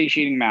most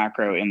satiating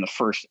macro in the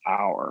first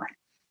hour.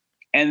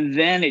 And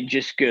then it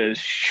just goes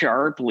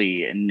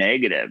sharply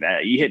negative.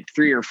 You hit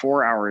 3 or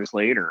 4 hours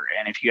later.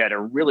 And if you had a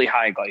really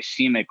high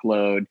glycemic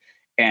load,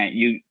 and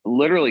you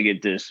literally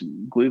get this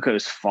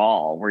glucose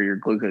fall where your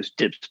glucose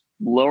dips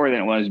lower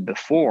than it was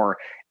before,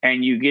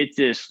 and you get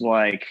this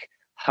like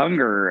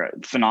hunger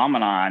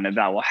phenomenon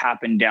that will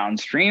happen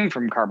downstream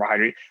from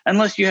carbohydrate,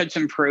 unless you had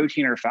some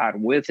protein or fat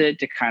with it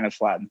to kind of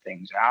flatten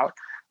things out.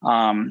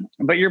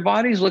 But your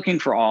body's looking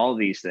for all of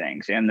these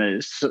things. And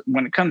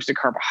when it comes to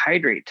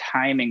carbohydrate,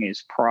 timing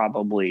is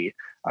probably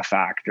a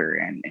factor.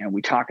 And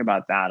we talk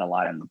about that a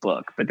lot in the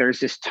book, but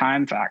there's this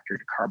time factor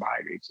to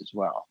carbohydrates as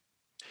well.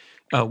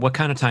 What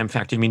kind of time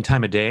factor? You mean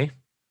time of day?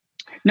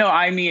 No,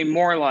 I mean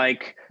more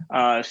like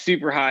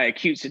super high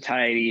acute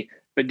satiety,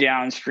 but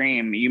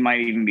downstream, you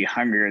might even be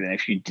hungrier than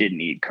if you didn't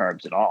eat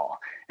carbs at all.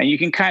 And you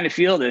can kind of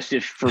feel this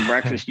if for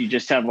breakfast you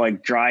just have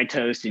like dry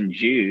toast and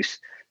juice.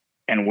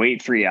 and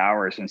wait 3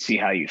 hours and see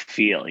how you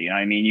feel. You know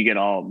what I mean?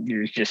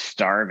 You're just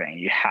starving.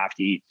 You have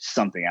to eat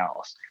something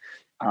else.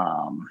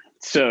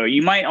 So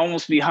you might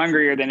almost be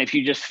hungrier than if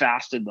you just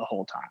fasted the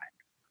whole time.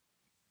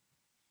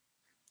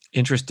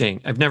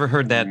 Interesting. I've never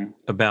heard that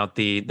about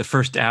the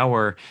first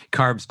hour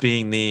carbs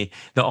being the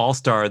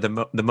all-star,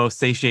 the most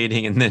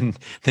satiating, and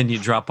then you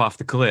drop off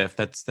the cliff.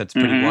 That's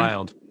pretty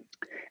wild.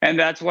 And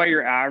that's why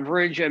your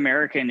average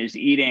American is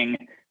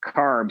eating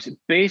carbs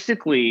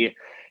basically,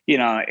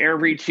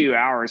 every 2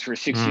 hours for a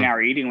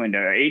 16-hour eating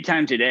window. 8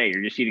 times a day,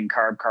 you're just eating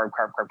carb,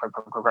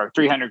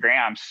 300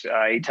 grams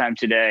 8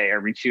 times a day,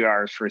 every 2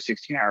 hours for a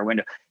 16-hour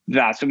window.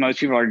 That's what most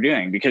people are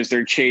doing because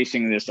they're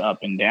chasing this up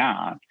and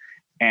down.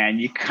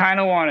 And you kind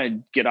of want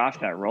to get off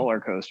that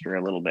roller coaster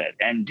a little bit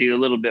and do a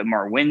little bit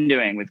more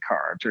windowing with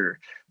carbs or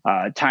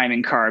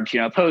timing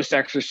carbs,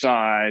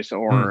 post-exercise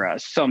or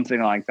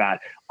something like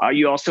that.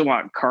 You also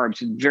want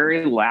carbs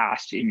very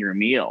last in your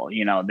meal.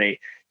 They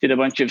did a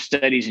bunch of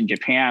studies in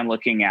Japan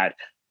looking at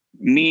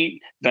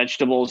meat,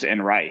 vegetables,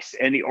 and rice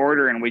and the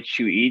order in which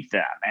you eat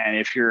them. And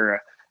if you're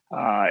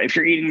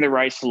eating the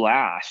rice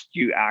last,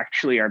 you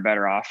actually are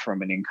better off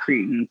from an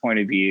incretin point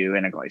of view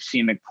and a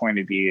glycemic point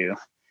of view.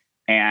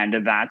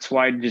 And that's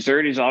why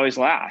dessert is always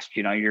last.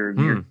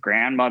 Your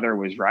grandmother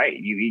was right.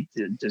 You eat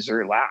the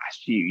dessert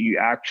last. You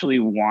actually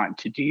want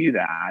to do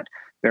that.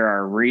 There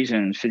are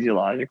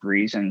physiologic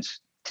reasons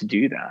to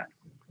do that.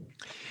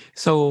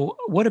 So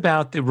what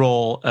about the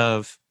role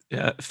of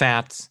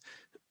fats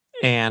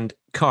and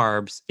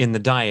carbs in the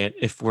diet?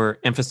 If we're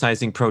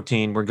emphasizing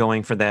protein, we're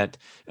going for that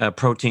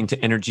protein to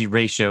energy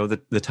ratio,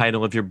 the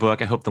title of your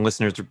book. I hope the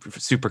listeners are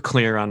super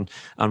clear on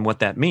what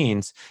that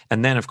means.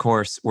 And then, of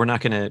course, we're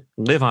not going to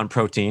live on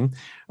protein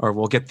or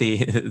we'll get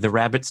the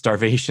rabbit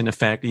starvation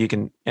effect. You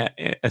can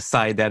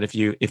aside that if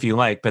you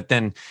like. But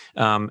then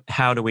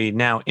how do we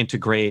now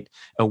integrate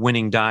a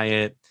winning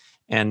diet?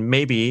 And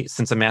maybe,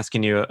 since I'm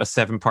asking you a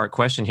 7-part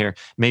question here,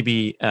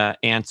 maybe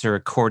answer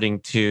according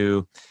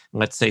to,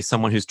 let's say,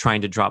 someone who's trying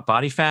to drop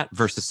body fat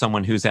versus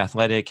someone who's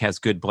athletic, has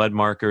good blood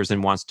markers,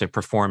 and wants to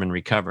perform and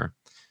recover.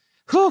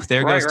 Whew,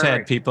 there goes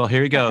Ted, people.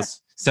 Here he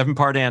goes.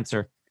 7-part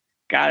answer.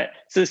 Got it.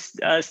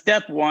 So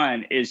step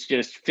 1 is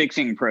just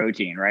fixing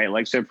protein,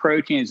 right? So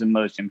protein is the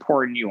most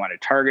important. You want to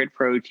target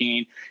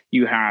protein.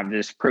 You have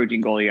this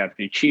protein goal you have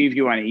to achieve.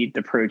 You want to eat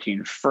the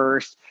protein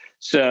first.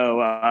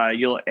 So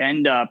you'll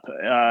end up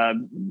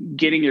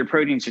getting your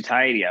protein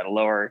satiety at a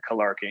lower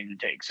caloric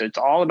intake. So it's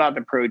all about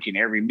the protein.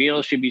 Every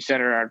meal should be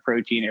centered on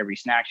protein. Every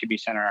snack should be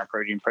centered on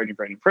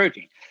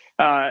protein.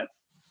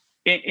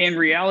 In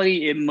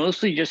reality, it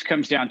mostly just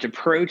comes down to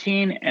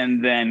protein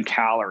and then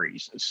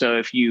calories. So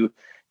if you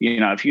ate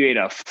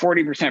a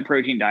 40%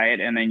 protein diet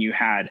and then you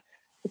had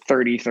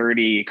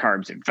 30-30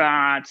 carbs and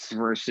fats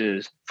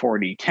versus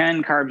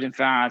 40-10 carbs and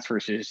fats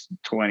versus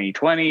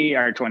 20-20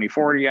 or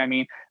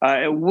 20-40,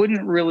 it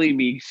wouldn't really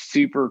be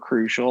super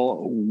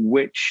crucial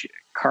which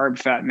carb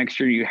fat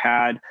mixture you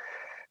had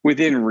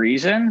within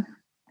reason.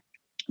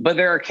 But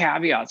there are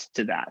caveats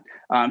to that.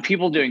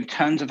 People doing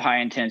tons of high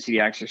intensity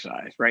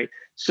exercise, right?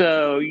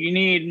 So you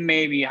need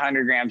maybe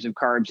 100 grams of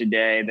carbs a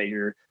day that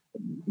your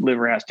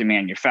liver has to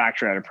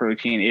manufacture out of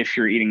protein if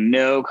you're eating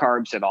no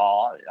carbs at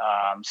all.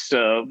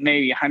 So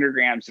maybe 100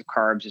 grams of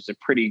carbs is a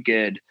pretty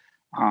good,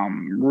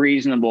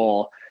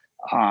 reasonable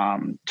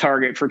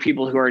target for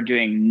people who are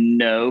doing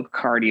no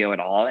cardio at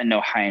all and no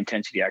high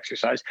intensity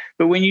exercise.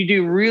 But when you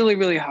do really,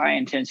 really high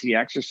intensity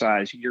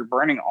exercise, you're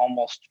burning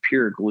almost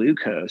pure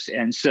glucose.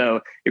 And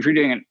so if you're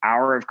doing an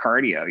hour of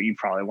cardio, you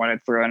probably want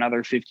to throw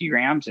another 50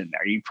 grams in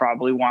there. You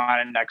probably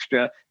want an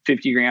extra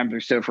 50 grams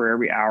or so for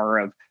every hour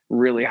of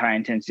really high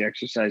intensity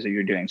exercise that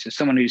you're doing. So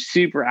someone who's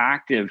super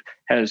active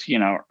has,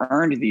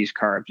 earned these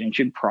carbs and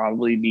should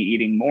probably be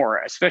eating more,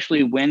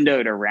 especially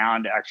windowed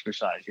around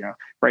exercise,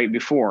 right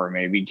before,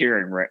 maybe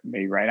during,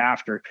 maybe right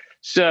after.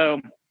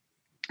 So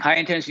high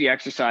intensity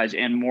exercise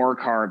and more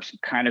carbs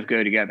kind of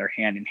go together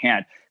hand in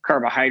hand.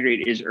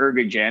 Carbohydrate is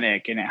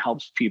ergogenic and it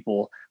helps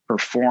people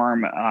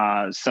perform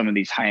some of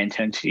these high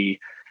intensity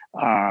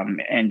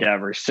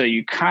endeavors. So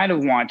you kind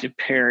of want to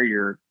pair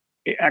your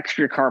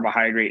extra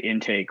carbohydrate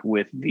intake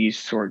with these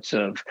sorts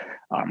of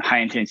high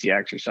intensity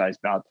exercise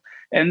bouts.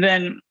 And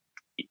then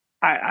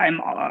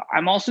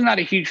I'm also not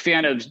a huge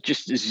fan of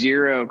just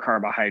zero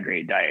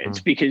carbohydrate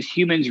diets because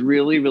humans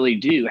really, really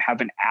do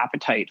have an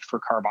appetite for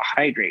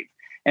carbohydrate.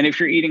 And if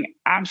you're eating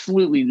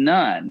absolutely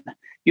none,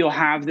 you'll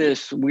have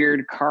this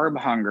weird carb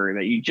hunger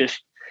that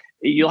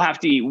you'll have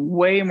to eat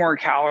way more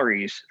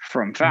calories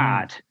from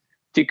fat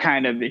to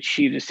kind of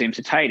achieve the same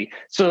satiety.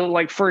 So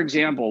like, for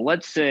example,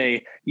 let's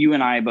say you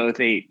and I both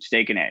ate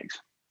steak and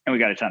eggs and we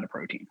got a ton of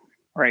protein,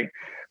 right?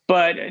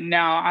 But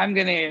now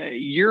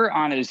you're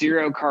on a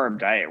 0 carb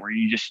diet where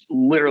you just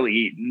literally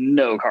eat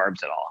no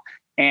carbs at all.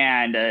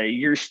 And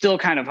you're still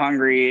kind of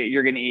hungry.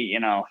 You're going to eat,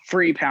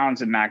 3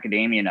 pounds of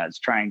macadamia nuts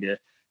trying to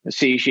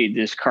satiate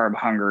this carb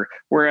hunger.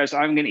 Whereas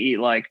I'm going to eat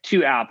like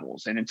 2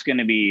 apples and it's going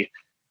to be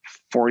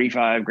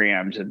 45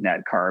 grams of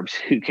net carbs.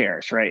 Who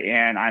cares, right?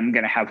 And I'm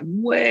going to have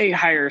way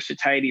higher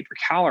satiety per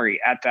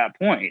calorie at that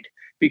point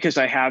because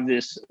I have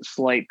this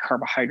slight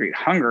carbohydrate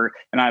hunger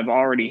and I've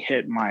already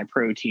hit my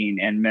protein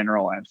and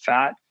mineral and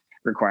fat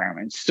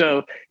requirements.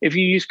 So if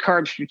you use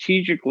carbs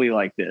strategically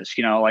like this,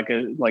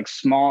 like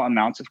small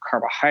amounts of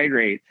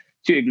carbohydrate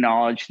to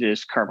acknowledge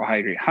this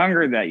carbohydrate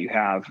hunger that you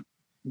have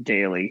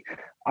daily,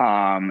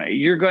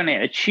 you're going to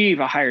achieve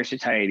a higher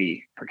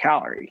satiety per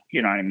calorie.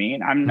 You know what I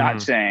mean? I'm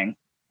not saying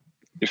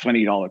just want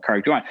to eat all the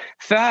carbs you want.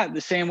 Fat,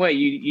 the same way.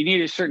 You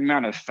need a certain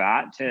amount of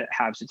fat to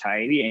have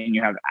satiety, and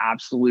you have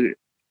absolute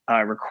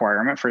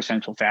requirement for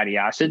essential fatty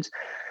acids.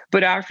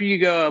 But after you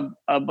go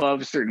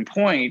above a certain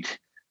point,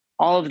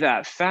 all of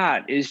that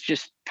fat is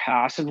just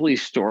passively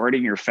stored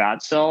in your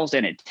fat cells,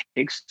 and it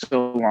takes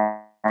so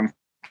long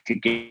to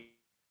get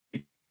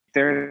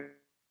there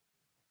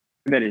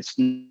that it's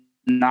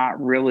not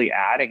really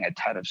adding a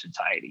ton of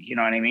satiety. You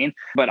know what I mean?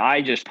 But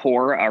I just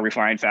pour a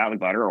refined fat like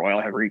butter or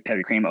oil,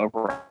 heavy cream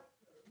over.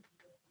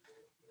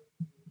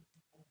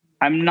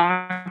 I'm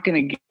not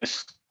going to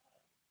get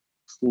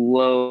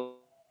slowly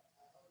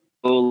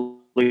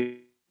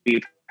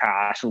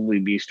passively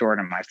be stored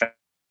in my fat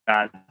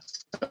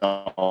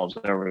cells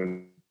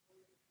over.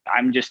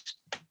 I'm just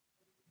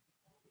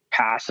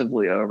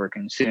passively over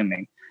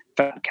consuming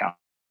fat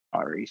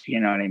calories. You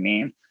know what I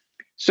mean?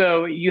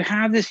 So you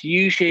have this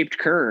U-shaped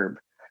curve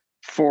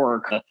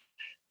for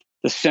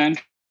the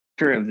center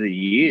of the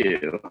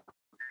U.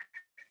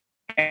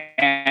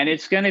 And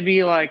it's going to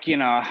be like,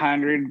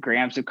 100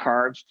 grams of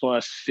carbs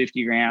plus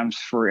 50 grams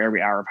for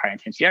every hour of high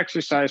intensity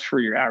exercise for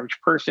your average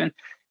person.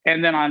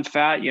 And then on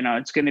fat,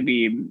 it's going to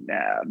be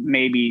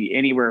maybe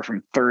anywhere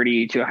from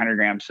 30 to 100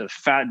 grams of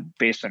fat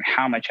based on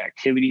how much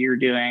activity you're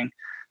doing.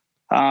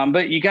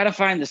 But you got to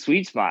find the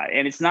sweet spot,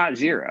 and it's not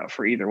zero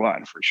for either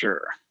one for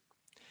sure.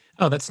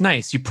 Oh, that's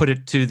nice. You put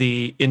it to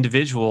the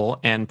individual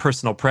and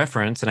personal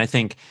preference. And I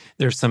think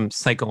there's some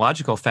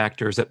psychological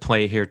factors at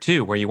play here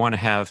too, where you want to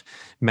have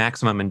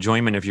maximum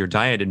enjoyment of your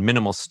diet and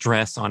minimal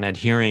stress on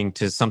adhering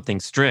to something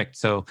strict.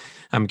 So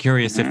I'm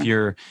curious if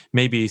you're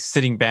maybe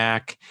sitting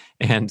back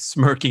and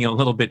smirking a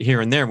little bit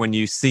here and there when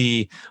you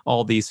see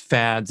all these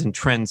fads and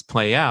trends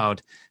play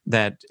out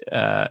that,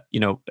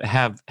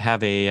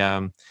 have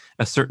a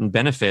certain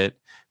benefit,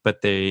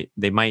 but they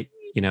might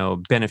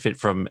benefit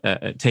from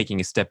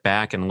taking a step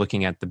back and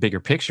looking at the bigger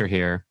picture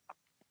here.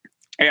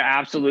 Yeah,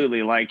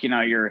 absolutely. Like,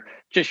 you're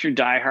just your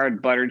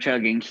diehard butter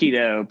chugging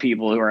keto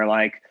people who are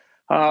like,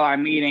 oh,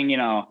 I'm eating,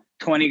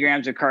 20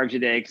 grams of carbs a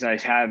day because I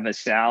have a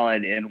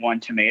salad and one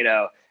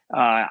tomato.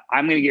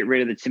 I'm going to get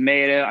rid of the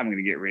tomato. I'm going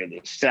to get rid of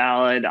the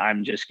salad.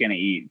 I'm just going to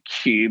eat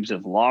cubes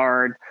of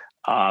lard.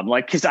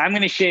 Because I'm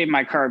going to shave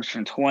my carbs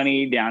from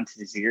 20 down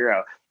to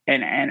 0.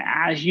 And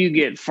as you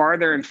get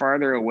farther and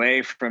farther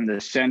away from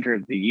the center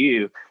of the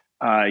U,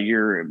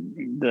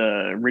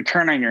 the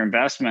return on your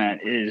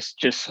investment is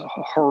just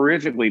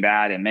horrifically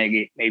bad and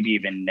maybe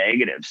even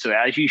negative. So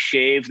as you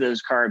shave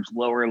those carbs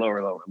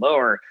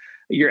lower,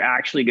 you're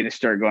actually going to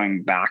start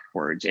going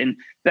backwards. And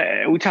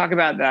we talk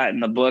about that in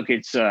the book.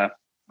 It's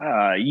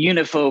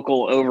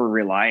unifocal over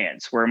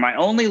reliance, where my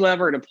only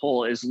lever to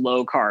pull is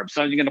low carb.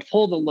 So I'm going to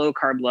pull the low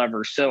carb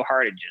lever so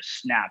hard it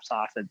just snaps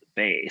off at the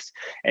base.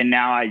 And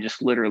now I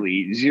just literally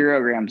eat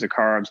 0 grams of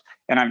carbs,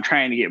 and I'm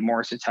trying to get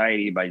more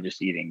satiety by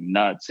just eating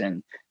nuts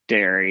and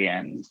dairy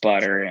and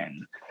butter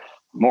and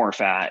more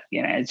fat.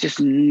 It's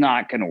just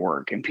not going to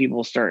work. And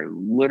people start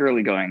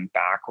literally going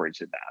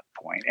backwards at that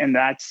point. And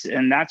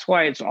that's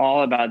why it's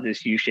all about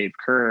this U-shaped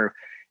curve.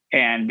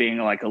 And being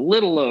like a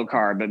little low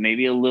carb, but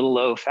maybe a little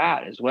low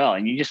fat as well.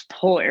 And you just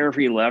pull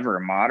every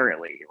lever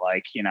moderately,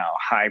 like,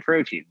 high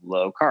protein,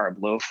 low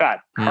carb, low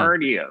fat,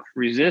 cardio,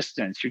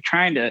 resistance. You're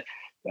trying to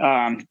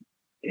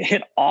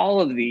hit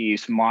all of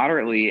these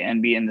moderately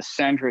and be in the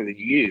center of the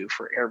U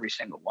for every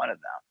single one of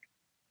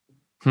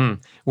them.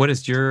 What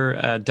does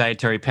your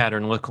dietary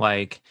pattern look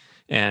like,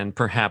 and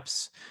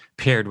perhaps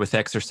paired with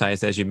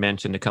exercise, as you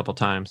mentioned a couple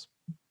times?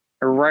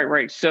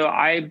 Right. So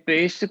I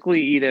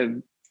basically eat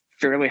a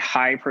fairly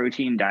high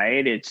protein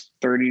diet. It's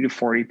 30 to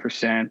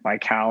 40% by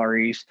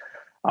calories.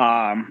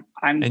 I'm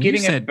and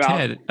getting you said, about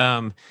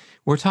Ted,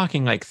 we're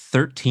talking like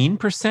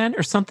 13%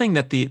 or something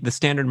that the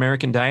standard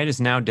American diet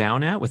is now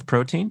down at with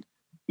protein?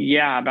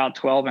 Yeah, about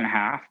 12 and a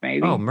half,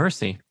 maybe. Oh,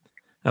 mercy.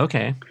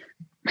 Okay.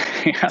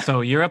 Yeah.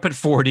 So you're up at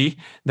 40.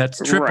 That's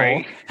triple.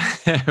 Right.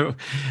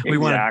 We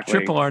want to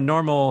triple our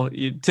normal,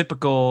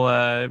 typical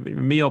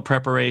meal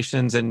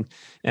preparations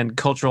and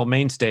cultural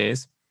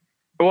mainstays.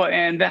 Well,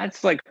 and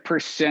that's like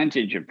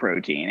percentage of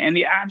protein. And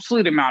the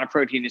absolute amount of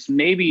protein is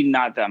maybe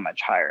not that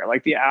much higher.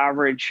 Like the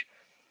average,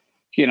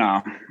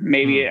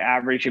 maybe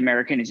average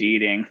American is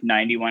eating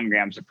 91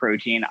 grams of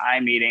protein.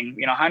 I'm eating,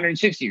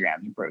 160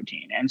 grams of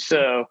protein. And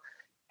so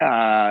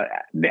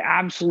the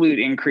absolute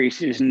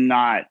increase is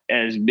not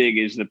as big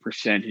as the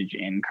percentage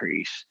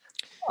increase.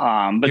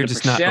 But you're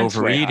just not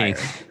overeating.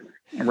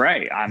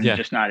 Right. I'm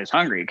just not as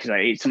hungry because I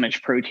ate so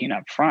much protein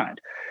up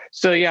front.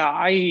 So yeah,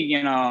 I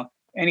eat,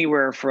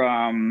 anywhere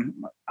from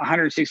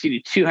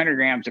 160 to 200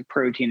 grams of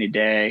protein a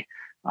day.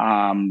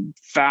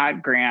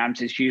 Fat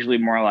grams is usually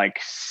more like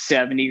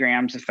 70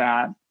 grams of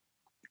fat.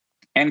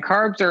 And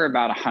carbs are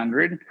about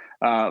 100,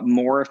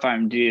 more if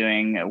I'm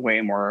doing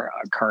way more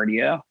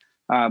cardio.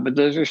 But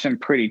those are some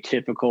pretty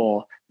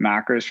typical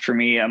macros for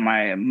me.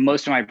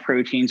 Most of my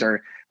proteins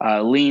are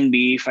lean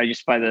beef. I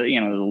just buy the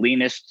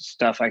leanest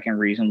stuff I can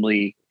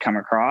reasonably come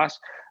across.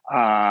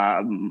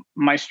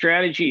 My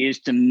strategy is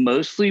to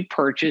mostly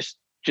purchase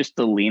just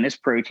the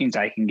leanest proteins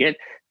I can get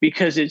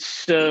because it's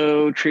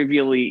so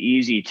trivially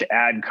easy to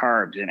add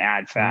carbs and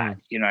add fat.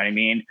 You know what I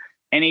mean?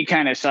 Any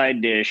kind of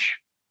side dish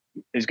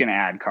is going to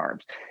add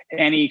carbs.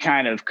 Any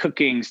kind of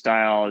cooking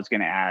style is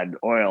going to add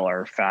oil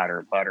or fat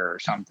or butter or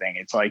something.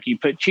 It's like you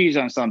put cheese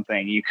on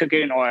something, you cook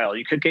it in oil,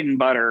 you cook it in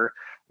butter,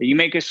 you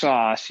make a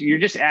sauce, you're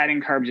just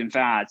adding carbs and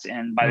fats.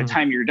 And by the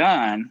time you're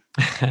done,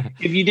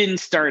 if you didn't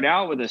start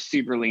out with a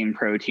super lean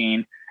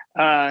protein,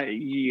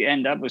 you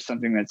end up with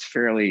something that's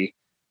fairly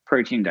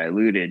protein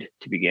diluted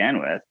to begin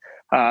with.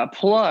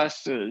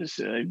 Plus,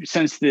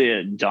 since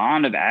the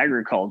dawn of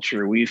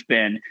agriculture, we've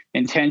been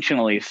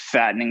intentionally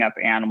fattening up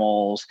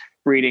animals,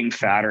 breeding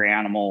fatter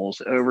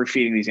animals,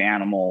 overfeeding these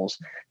animals.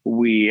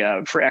 We,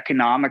 for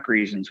economic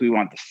reasons, we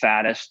want the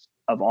fattest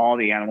of all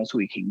the animals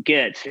we can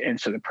get, and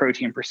so the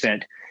protein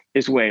percent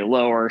is way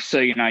lower. So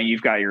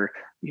you've got your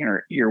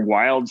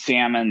wild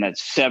salmon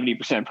that's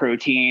 70%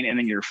 protein, and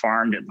then your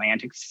farmed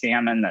Atlantic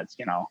salmon that's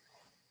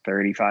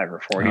 35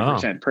 or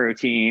 40%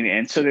 protein.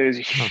 And so there's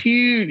a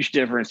huge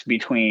difference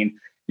between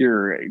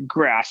your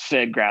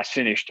grass-fed,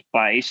 grass-finished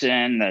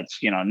bison that's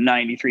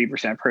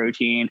 93%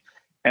 protein,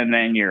 and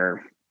then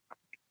your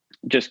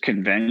just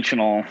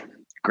conventional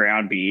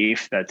ground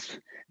beef that's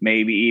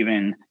maybe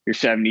even your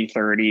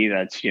 70-30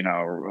 that's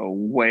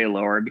way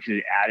lower because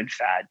it added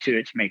fat to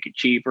it to make it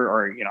cheaper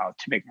or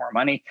to make more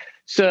money.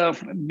 So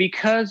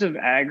because of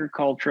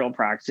agricultural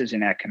practices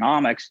and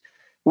economics,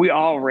 we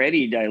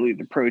already dilute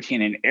the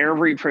protein in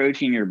every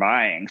protein you're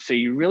buying. So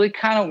you really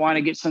kind of want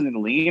to get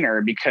something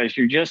leaner because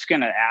you're just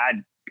going to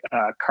add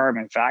carb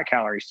and fat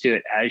calories to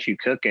it as you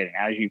cook it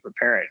and as you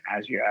prepare it and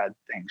as you add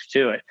things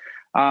to it.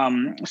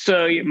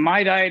 So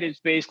my diet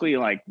is basically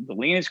like the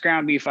leanest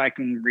ground beef I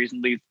can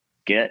reasonably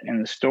get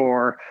in the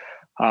store.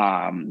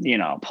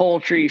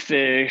 Poultry,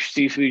 fish,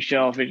 seafood,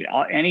 shellfish,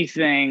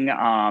 anything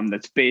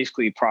that's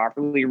basically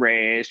properly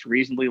raised,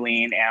 reasonably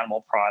lean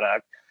animal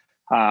product.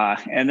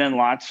 And then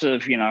lots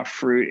of,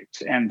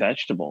 fruits and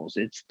vegetables.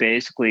 It's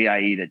basically, I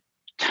eat a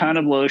ton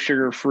of low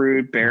sugar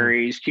fruit,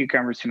 berries,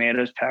 cucumbers,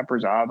 tomatoes,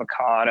 peppers,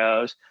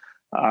 avocados,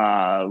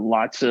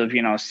 lots of,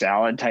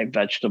 salad type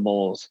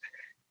vegetables.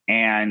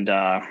 And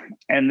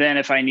then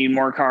if I need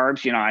more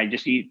carbs, I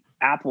just eat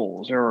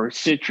apples or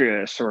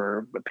citrus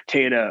or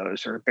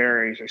potatoes or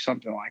berries or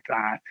something like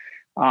that.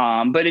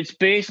 But it's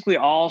basically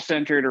all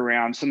centered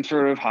around some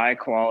sort of high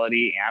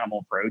quality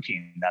animal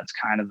protein. That's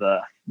kind of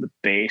the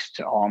base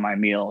to all my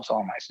meals,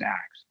 all my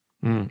snacks.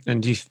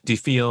 And do you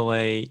feel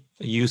a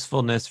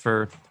usefulness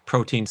for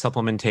protein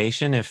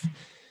supplementation if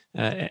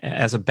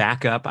as a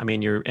backup? I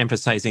mean, you're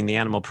emphasizing the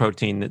animal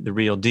protein, the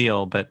real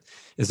deal, but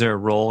is there a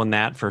role in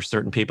that for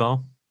certain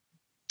people?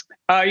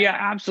 Yeah,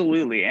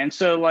 absolutely. And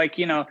so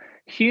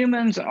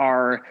humans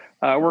are,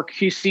 we're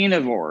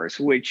cuisinivores,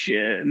 which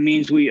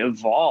means we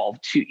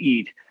evolved to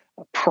eat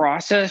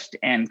processed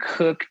and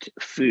cooked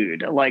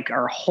food. Like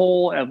our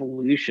whole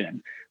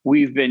evolution,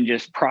 we've been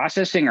just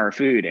processing our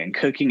food and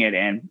cooking it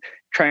and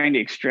trying to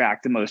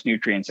extract the most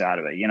nutrients out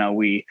of it.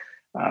 We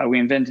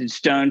invented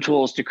stone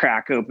tools to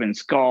crack open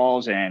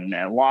skulls and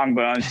long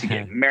bones to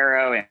get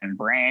marrow and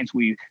brains.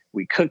 We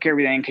cook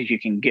everything because you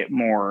can get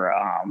more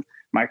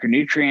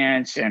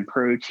micronutrients and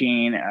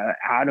protein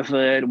out of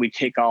it. We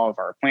take all of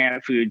our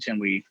plant foods and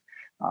we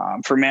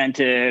ferment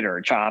it or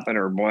chop it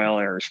or boil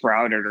it or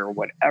sprout it or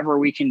whatever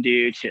we can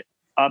do to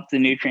up the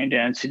nutrient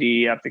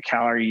density, up the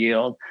calorie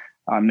yield,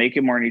 make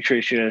it more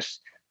nutritious.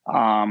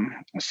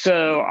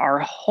 So our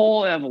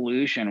whole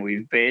evolution,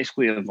 we've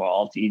basically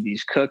evolved to eat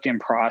these cooked and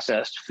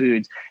processed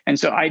foods. And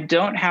so I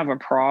don't have a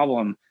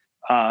problem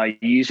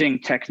using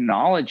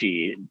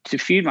technology to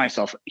feed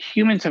myself.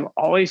 Humans have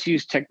always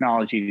used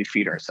technology to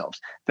feed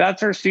ourselves.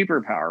 That's our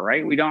superpower,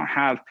 right? We don't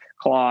have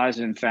claws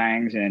and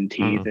fangs and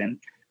teeth. And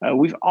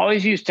we've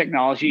always used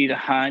technology to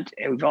hunt.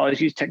 And we've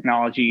always used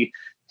technology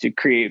to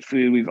create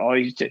food. We've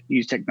always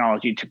used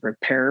technology to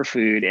prepare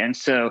food. And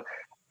so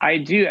I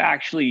do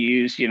actually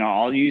use,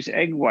 I'll use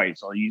egg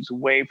whites. I'll use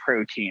whey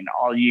protein.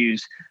 I'll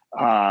use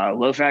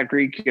low-fat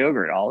Greek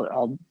yogurt.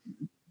 I'll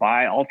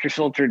buy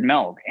ultra-filtered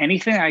milk.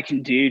 Anything I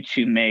can do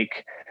to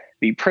make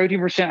the protein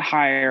percent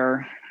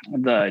higher,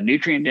 the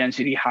nutrient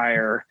density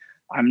higher,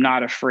 I'm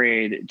not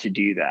afraid to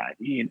do that,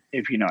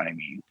 if you know what I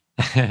mean.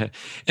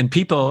 And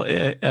people,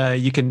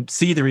 you can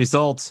see the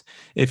results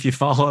if you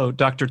follow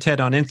Dr. Ted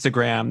on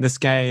Instagram. This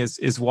guy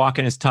is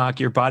walking his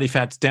talk. Your body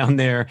fat's down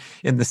there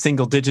in the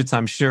single digits,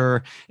 I'm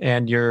sure,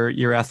 and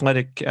your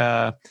athletic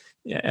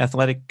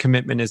athletic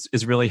commitment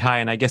is really high.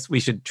 And I guess we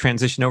should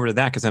transition over to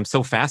that because I'm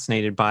so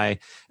fascinated by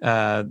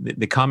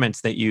the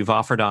comments that you've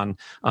offered on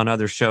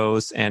other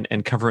shows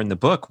and cover in the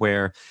book,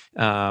 where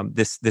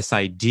this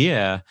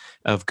idea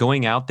of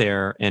going out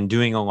there and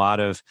doing a lot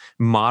of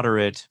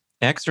moderate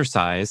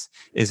exercise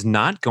is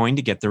not going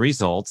to get the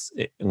results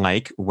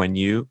like when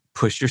you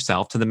push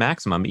yourself to the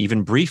maximum,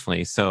 even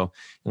briefly. So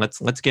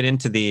let's get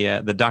into the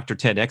Dr.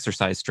 Ted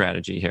exercise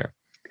strategy here.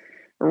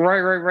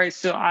 Right.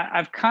 So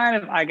I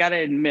got to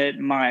admit,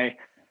 my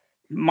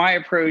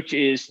approach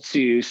is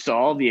to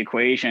solve the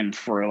equation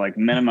for like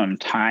minimum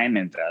time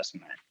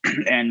investment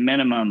and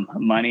minimum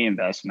money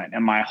investment.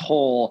 And my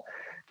whole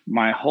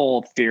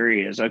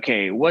theory is,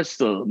 okay, what's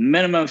the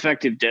minimum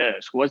effective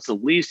dose? What's the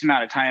least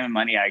amount of time and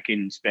money I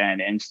can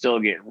spend and still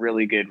get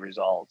really good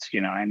results,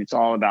 and it's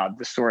all about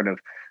the sort of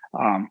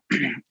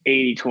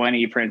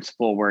 80-20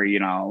 principle where,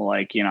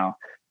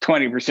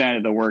 20%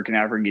 of the work and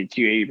effort gets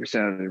you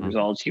 80% of the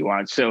results you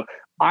want. So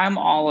I'm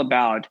all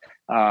about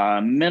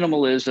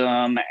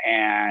minimalism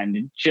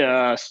and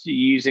just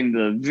using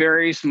the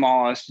very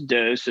smallest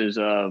doses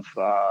of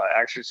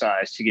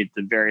exercise to get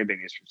the very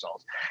biggest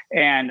results.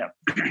 And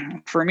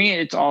for me,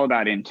 it's all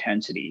about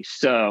intensity.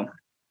 So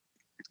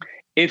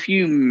if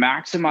you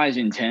maximize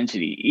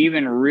intensity,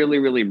 even really,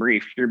 really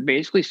brief, you're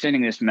basically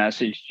sending this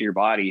message to your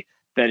body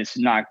that it's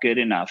not good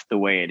enough the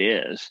way it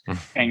is.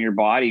 And your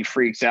body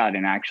freaks out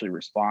and actually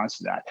responds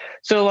to that.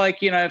 So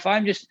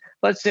if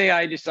let's say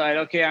I decide,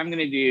 okay, I'm going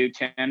to do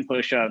 10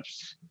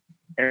 push-ups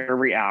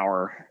every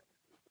hour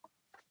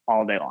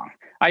all day long.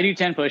 I do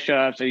 10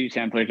 push-ups. I do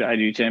 10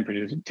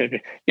 push-ups.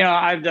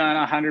 I've done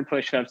 100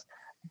 push-ups.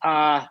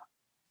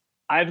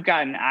 I've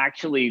gotten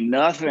actually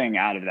nothing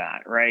out of that,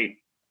 right?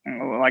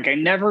 Like I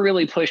never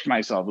really pushed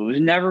myself. It was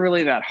never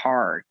really that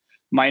hard.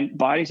 My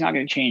body's not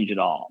going to change at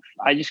all.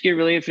 I just get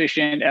really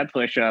efficient at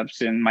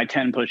push-ups, and my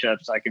 10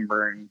 push-ups, I can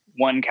burn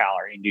 1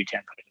 calorie and do 10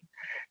 push-ups.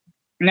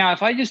 Now,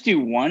 if I just do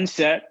one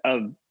set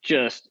of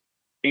just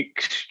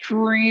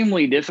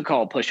extremely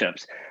difficult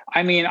push-ups,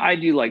 I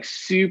do like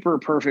super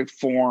perfect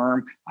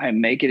form. I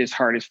make it as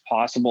hard as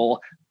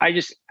possible. I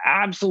just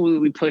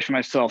absolutely push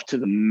myself to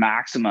the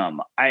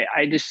maximum.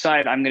 I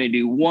decide I'm going to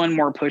do one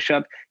more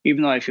push-up,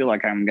 even though I feel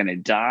like I'm going to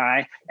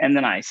die. And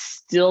then I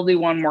still do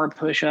one more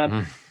push-up.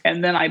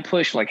 And then I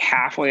push like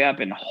halfway up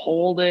and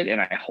hold it.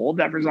 And I hold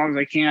that for as long as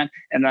I can.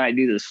 And then I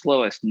do the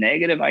slowest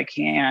negative I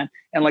can.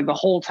 And like the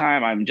whole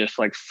time I'm just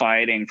like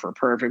fighting for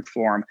perfect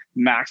form,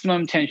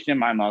 maximum tension in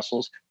my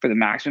muscles for the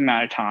maximum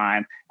amount of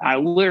time. I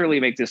literally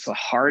make this the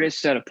hardest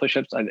set of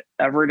push-ups I've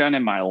ever done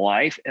in my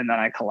life. And then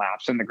I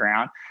collapse on the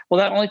ground. Well,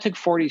 that only took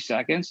 40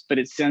 seconds, but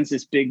it sends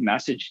this big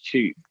message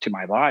to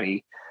my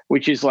body,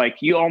 which is like,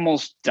 you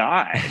almost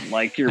died.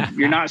 Like you're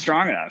not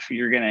strong enough.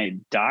 You're going to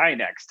die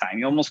next time.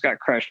 You almost got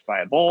crushed by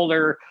a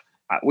boulder.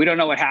 We don't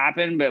know what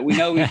happened, but we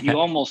know you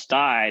almost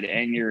died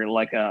and you're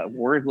like a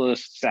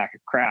worthless sack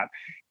of crap.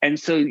 And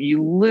so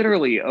you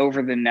literally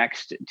over the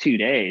next 2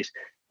 days,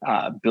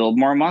 build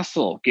more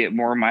muscle, get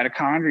more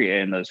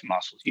mitochondria in those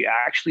muscles. You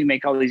actually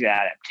make all these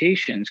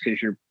adaptations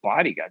because your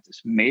body got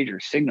this major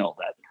signal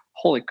that,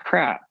 holy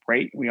crap,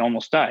 right? We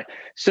almost died.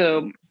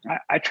 So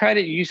I try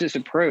to use this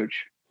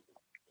approach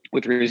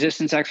with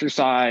resistance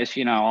exercise,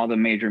 all the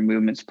major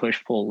movements,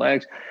 push, pull,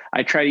 legs.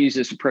 I try to use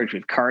this approach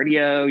with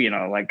cardio,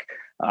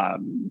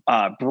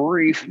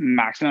 brief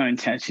maximum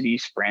intensity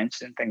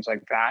sprints and things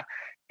like that.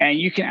 And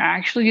you can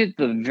actually get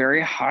the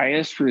very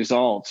highest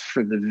results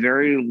for the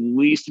very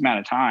least amount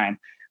of time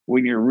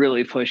when you're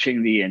really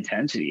pushing the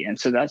intensity. And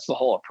so that's the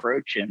whole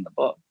approach in the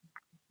book.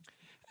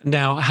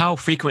 Now, how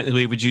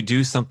frequently would you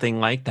do something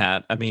like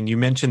that? You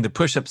mentioned the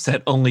push-up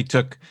set only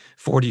took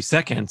 40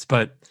 seconds,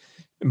 but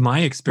in my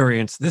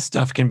experience, this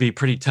stuff can be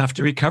pretty tough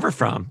to recover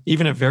from,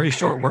 even a very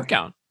short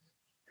workout.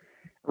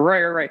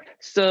 Right.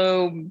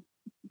 So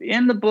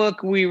in the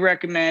book, we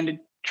recommend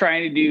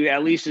trying to do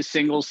at least a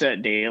single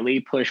set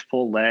daily, push,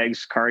 pull,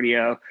 legs,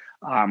 cardio,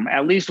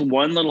 at least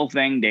one little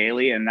thing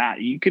daily. And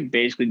that you could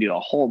basically do a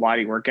whole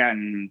body workout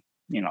in,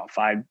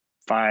 5-10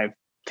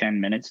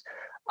 minutes.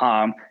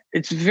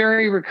 It's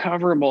very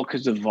recoverable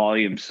because the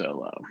volume's so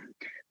low.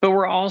 But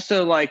we're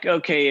also like,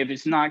 okay, if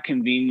it's not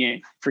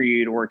convenient for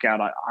you to work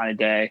out on a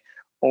day,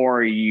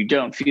 or you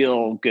don't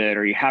feel good,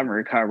 or you haven't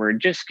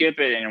recovered, just skip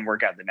it and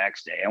work out the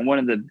next day. And one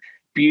of the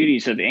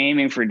beauties of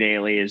aiming for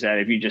daily is that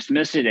if you just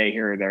miss a day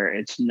here or there,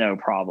 it's no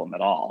problem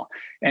at all.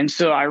 And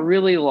so I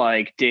really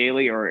like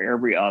daily or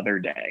every other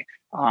day.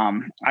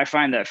 I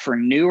find that for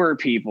newer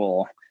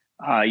people,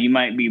 you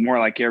might be more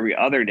like every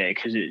other day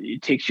because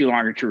it takes you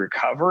longer to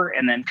recover.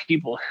 And then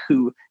people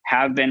who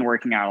have been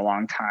working out a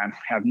long time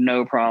have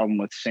no problem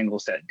with single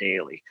set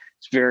daily.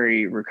 It's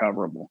very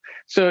recoverable.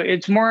 So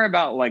it's more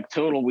about like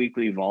total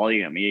weekly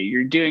volume.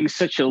 You're doing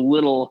such a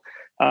little,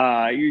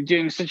 you're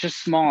doing such a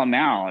small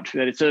amount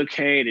that it's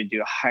okay to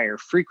do a higher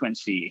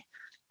frequency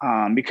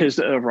because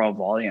the overall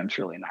volume is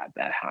really not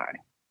that high.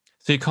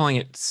 So you're calling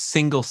it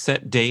single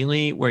set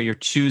daily, where you're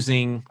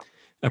choosing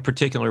a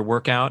particular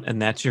workout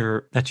and that's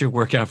your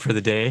workout for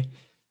the day?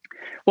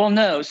 Well,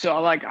 no. So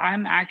like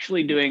I'm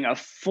actually doing a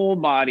full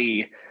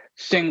body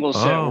single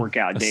set Oh,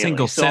 workout a daily.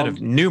 single So set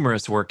of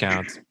numerous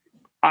workouts,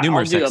 I'll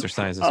numerous do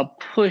exercises. a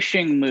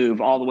pushing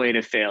move all the way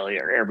to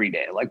failure every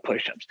day, like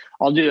push-ups.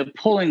 I'll do a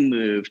pulling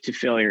move to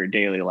failure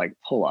daily, like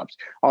pull-ups.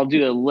 I'll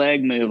do a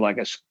leg move like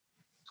a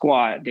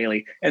squat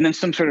daily, and then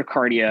some sort of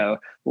cardio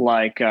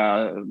like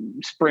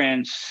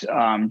sprints,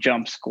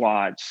 jump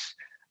squats,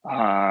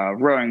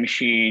 rowing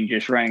machine,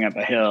 just running up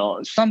a hill,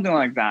 something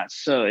like that.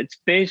 So it's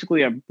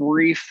basically a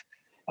brief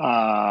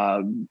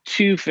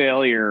to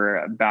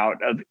failure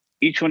bout of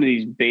each one of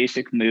these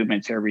basic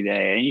movements every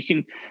day.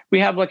 And we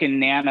have like a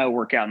nano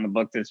workout in the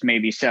book that's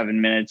maybe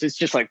 7 minutes. It's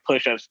just like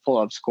push-ups,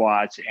 pull-ups,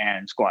 squats,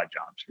 and squat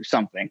jumps or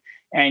something.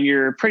 And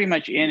you're pretty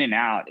much in and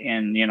out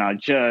in,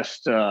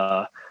 just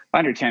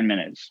under 10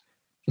 minutes.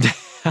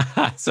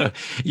 So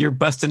you're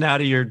busting out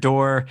of your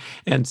door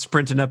and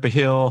sprinting up a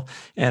hill,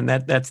 and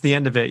that's the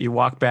end of it. You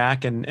walk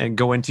back and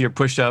go into your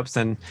push-ups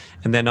and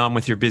then on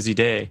with your busy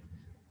day.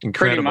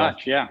 Incredible. Pretty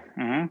much, yeah.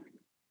 Mm-hmm.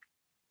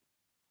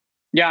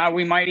 Yeah, I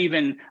might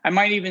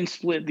even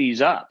split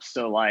these up.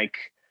 So like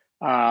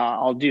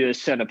I'll do a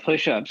set of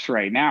push-ups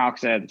right now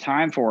because I have the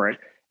time for it.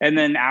 And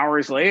then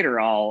hours later,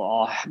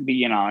 I'll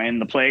be, in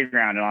the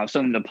playground and I'll have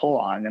something to pull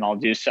on, and I'll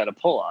do a set of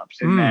pull-ups.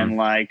 And then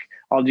like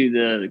I'll do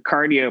the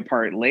cardio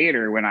part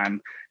later when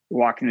I'm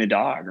walking the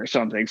dog or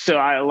something. So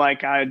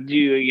I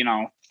do,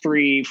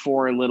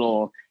 3-4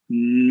 little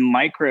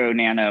micro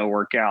nano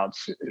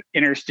workouts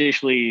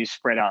interstitially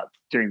spread out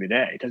during the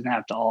day. It doesn't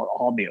have to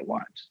all be at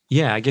once.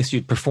 Yeah, I guess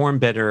you'd perform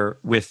better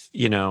with,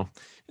 the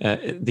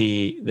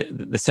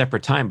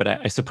separate time, but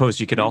I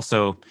suppose you could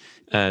also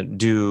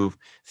do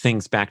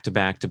things back to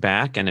back to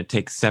back, and it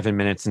takes 7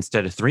 minutes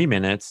instead of 3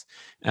 minutes.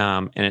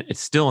 And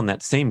it's still in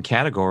that same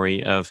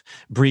category of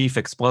brief,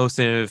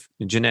 explosive,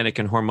 genetic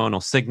and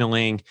hormonal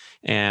signaling,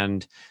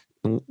 and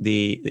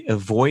the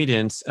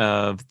avoidance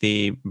of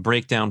the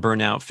breakdown,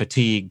 burnout,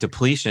 fatigue,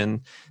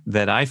 depletion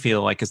that I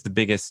feel like is the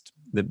biggest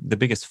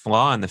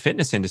flaw in the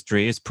fitness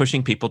industry, is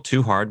pushing people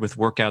too hard with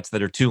workouts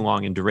that are too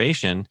long in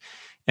duration,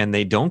 and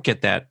they don't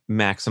get that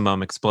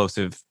maximum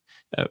explosive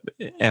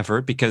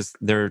effort because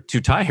they're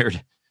too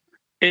tired.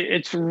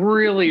 It's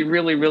really,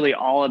 really, really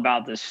all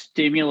about the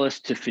stimulus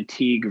to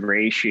fatigue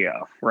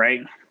ratio,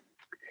 right?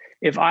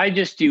 If I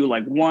just do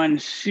like one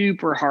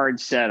super hard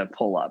set of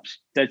pull-ups,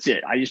 that's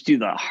it. I just do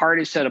the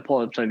hardest set of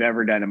pull-ups I've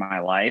ever done in my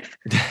life.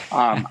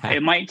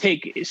 It might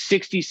take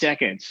 60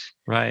 seconds,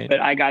 right? But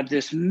I got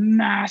this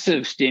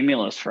massive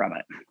stimulus from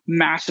it,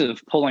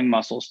 massive pulling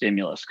muscle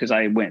stimulus because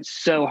I went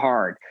so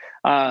hard.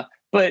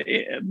 But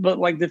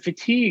like the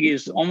fatigue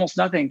is almost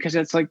nothing because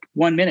it's like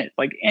 1 minute.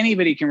 Like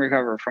anybody can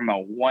recover from a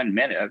 1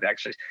 minute of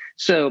exercise.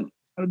 So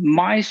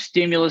my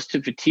stimulus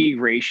to fatigue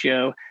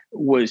ratio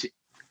was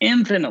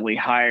infinitely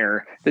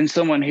higher than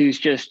someone who's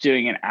just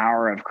doing an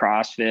hour of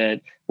CrossFit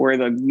where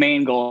the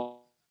main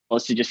goal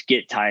is to just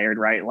get tired,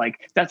 right?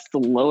 Like that's the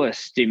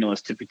lowest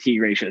stimulus to fatigue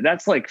ratio.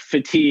 That's like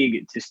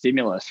fatigue to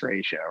stimulus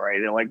ratio,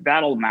 right? Like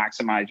that'll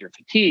maximize your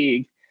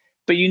fatigue,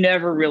 but you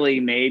never really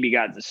maybe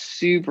got the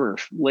super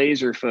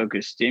laser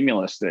focused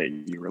stimulus that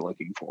you were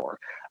looking for.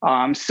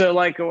 So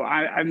like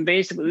I'm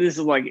basically, this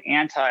is like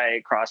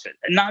anti CrossFit.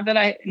 Not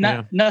that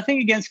nothing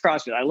against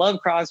CrossFit. I love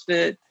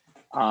CrossFit.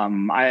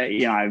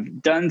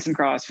 I've done some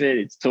CrossFit.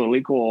 It's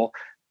totally cool.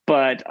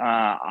 But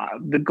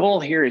the goal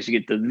here is to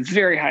get the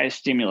very highest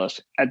stimulus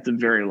at the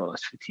very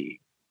lowest fatigue.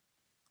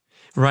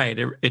 Right.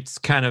 It's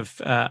kind of,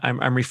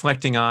 I'm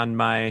reflecting on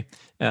my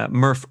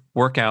Murph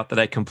workout that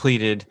I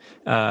completed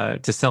to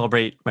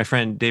celebrate my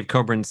friend Dave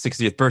Coburn's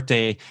 60th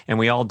birthday. And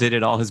we all did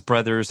it, all his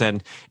brothers.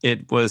 And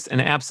it was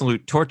an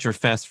absolute torture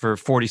fest for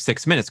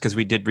 46 minutes because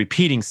we did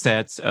repeating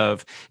sets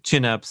of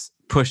chin-ups,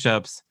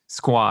 push-ups,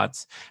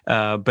 squats,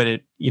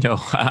 but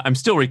I'm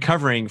still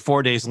recovering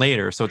 4 days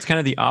later. So it's kind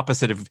of the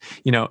opposite of,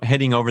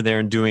 heading over there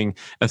and doing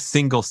a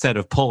single set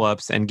of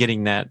pull-ups and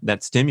getting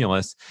that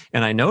stimulus.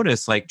 And I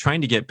noticed like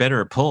trying to get better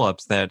at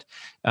pull-ups that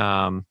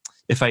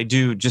if I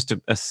do just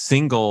a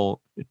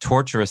single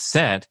torturous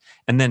set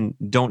and then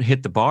don't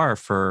hit the bar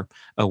for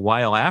a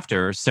while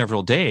after,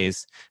 several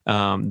days,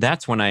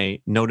 that's when I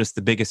notice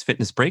the biggest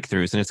fitness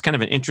breakthroughs. And it's kind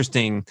of an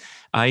interesting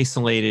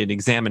isolated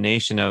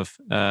examination of,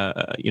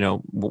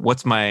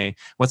 what's my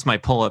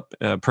pull-up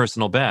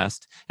personal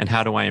best and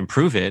how do I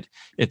improve it?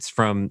 It's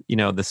from,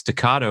 the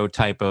staccato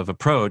type of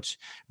approach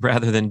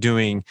rather than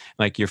doing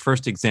like your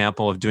first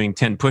example of doing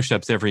 10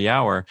 push-ups every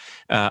hour.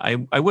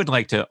 I would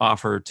like to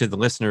offer to the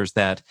listeners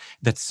that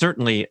that's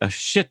certainly a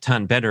shit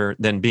ton better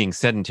than being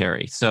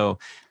sedentary. So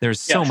there's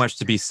so much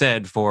to be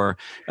said for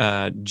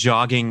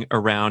jogging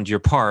around your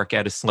park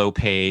at a slow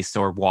pace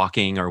or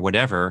walking or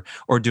whatever,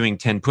 or doing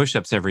 10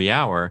 push-ups every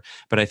hour.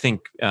 But I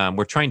think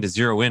we're trying to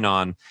zero in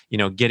on,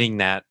 getting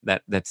that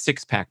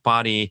six-pack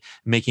body,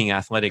 making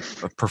athletic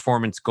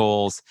performance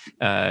goals,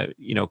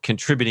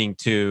 contributing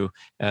to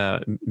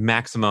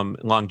maximum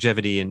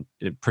longevity and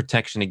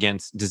protection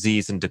against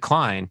disease and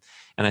decline.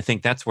 And I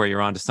think that's where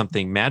you're onto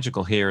something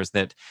magical here, is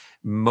that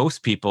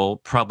most people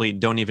probably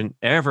don't even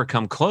ever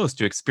come close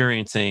to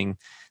experiencing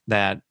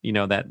that,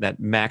 that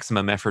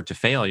maximum effort to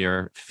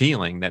failure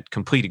feeling, that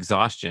complete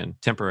exhaustion,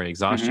 temporary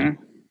exhaustion.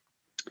 Mm-hmm.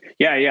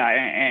 Yeah, yeah.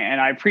 And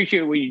I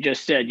appreciate what you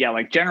just said. Yeah,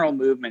 like general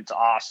movement's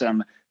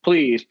awesome.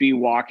 Please be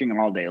walking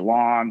all day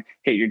long,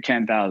 hit your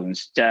 10,000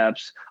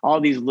 steps. All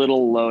these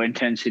little low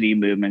intensity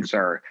movements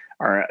are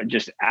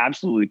just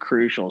absolutely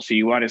crucial. So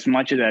you want as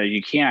much of that as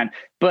you can.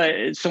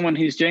 But someone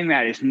who's doing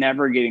that is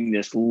never getting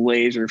this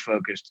laser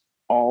focused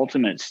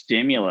ultimate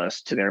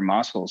stimulus to their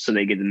muscles so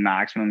they get the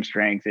maximum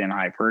strength and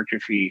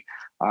hypertrophy.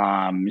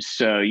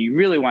 So you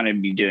really want to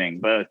be doing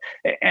both.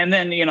 And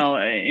then,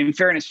 in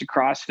fairness to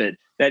CrossFit,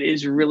 that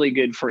is really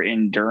good for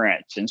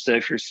endurance. And so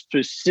if you're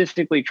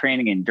specifically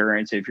training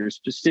endurance, if you're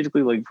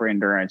specifically looking for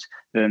endurance,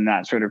 then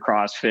that sort of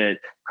CrossFit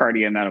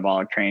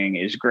cardiometabolic training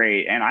is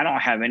great. And I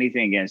don't have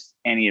anything against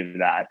any of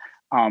that.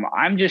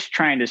 I'm just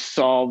trying to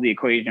solve the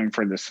equation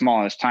for the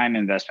smallest time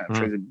investment,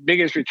 for the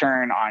biggest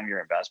return on your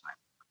investment.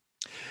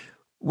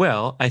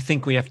 Well, I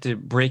think we have to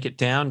break it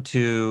down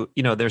to,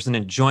 there's an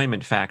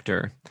enjoyment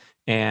factor.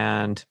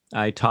 And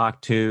I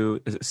talked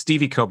to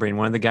Stevie Cobrain,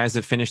 one of the guys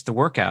that finished the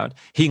workout.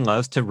 He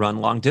loves to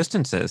run long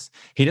distances.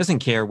 He doesn't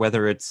care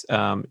whether it's,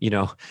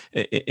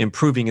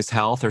 improving his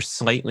health or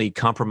slightly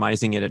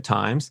compromising it at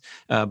times.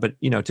 But,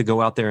 to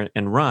go out there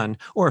and run,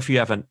 or if you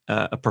have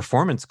a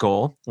performance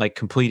goal, like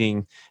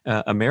completing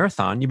a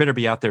marathon, you better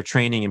be out there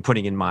training and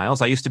putting in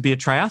miles. I used to be a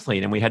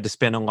triathlete, and we had to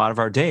spend a lot of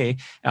our day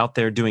out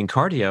there doing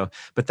cardio,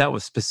 but that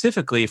was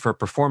specifically for a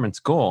performance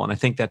goal. And I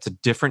think that's a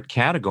different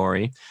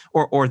category,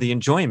 or the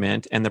enjoyment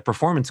and the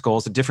performance goal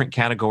is a different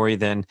category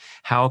than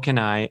how can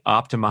I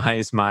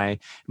optimize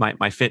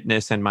my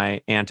fitness and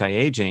my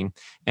anti-aging.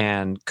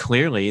 And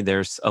clearly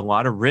there's a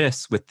lot of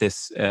risks with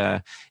this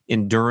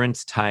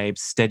endurance type,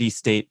 steady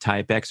state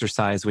type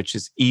exercise, which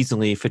is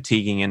easily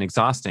fatiguing and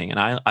exhausting. And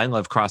I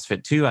love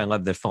CrossFit too. I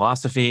love the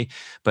philosophy,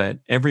 but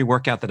every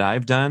workout that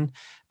I've done,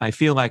 I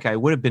feel like I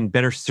would have been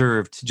better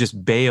served to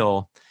just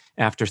bail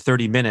after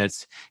 30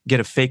 minutes, get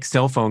a fake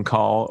cell phone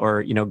call,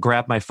 or,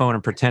 grab my phone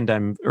and pretend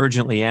I'm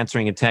urgently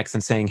answering a text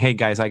and saying, hey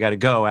guys, I got to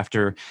go,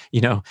 after,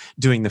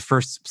 doing the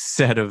first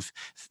set of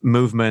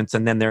movements.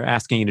 And then they're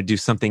asking you to do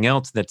something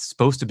else that's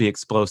supposed to be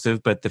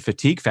explosive, but the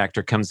fatigue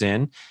factor comes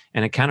in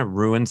and it kind of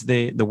ruins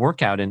the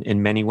workout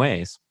in many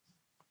ways.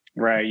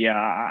 Right. Yeah.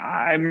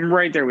 I'm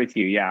right there with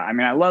you. Yeah. I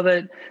mean, I love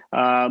it.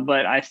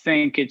 But I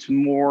think it's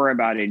more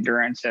about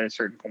endurance at a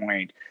certain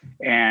point,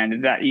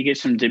 and that you get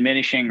some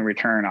diminishing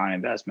return on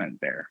investment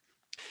there.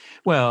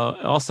 Well,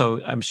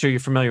 also, I'm sure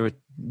you're familiar with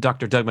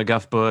Dr. Doug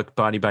McGuff's book,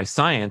 Body by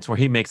Science, where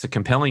he makes a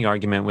compelling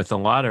argument with a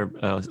lot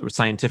of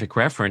scientific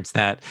reference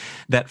that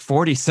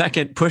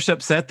 40-second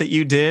push-up set that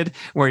you did,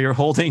 where you're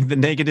holding the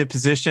negative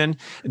position,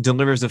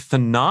 delivers a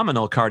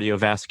phenomenal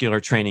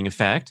cardiovascular training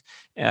effect,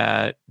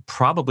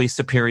 probably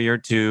superior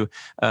to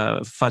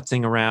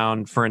futzing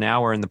around for an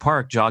hour in the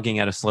park, jogging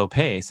at a slow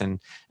pace. And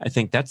I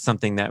think that's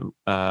something that,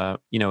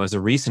 is a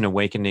recent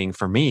awakening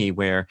for me,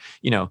 where,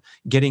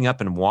 getting up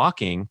and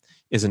walking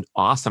is an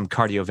awesome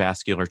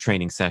cardiovascular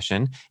training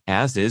session,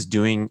 as is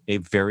doing a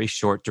very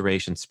short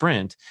duration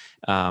sprint.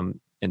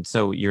 And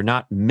so you're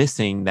not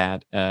missing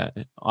that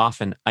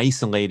often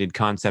isolated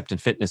concept in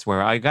fitness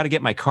where I got to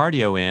get my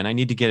cardio in. I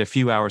need to get a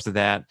few hours of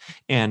that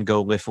and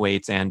go lift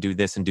weights and do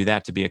this and do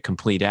that to be a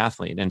complete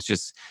athlete. And it's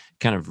just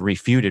kind of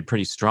refuted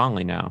pretty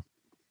strongly now.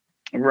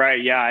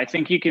 Right. Yeah. I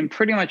think you can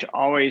pretty much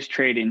always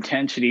trade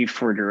intensity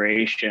for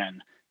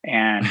duration.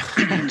 And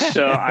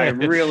so I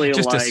really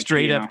just like a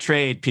straight up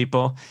trade,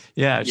 people.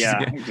 Yeah.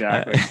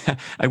 Exactly.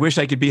 I wish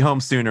I could be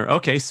home sooner.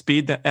 Okay.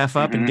 Speed the F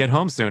up and get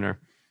home sooner.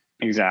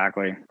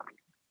 Exactly.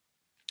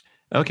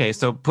 Okay.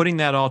 So putting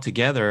that all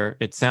together,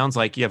 it sounds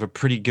like you have a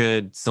pretty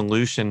good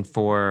solution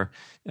for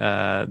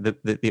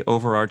the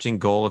overarching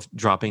goal of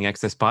dropping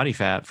excess body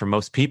fat for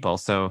most people.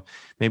 So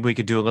maybe we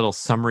could do a little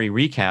summary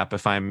recap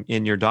if I'm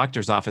in your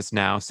doctor's office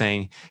now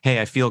saying,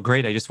 hey, I feel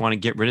great. I just want to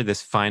get rid of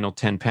this final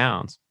 10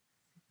 pounds.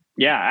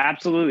 Yeah,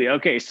 absolutely.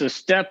 Okay, so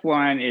step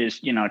one is,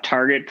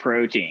 target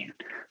protein.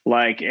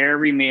 Like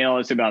every meal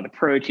is about the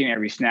protein,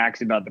 every snack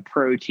is about the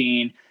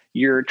protein.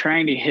 You're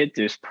trying to hit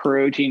this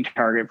protein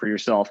target for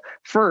yourself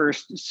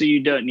first, so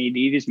you don't need to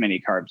eat as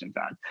many carbs and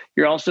fats.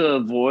 You're also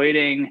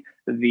avoiding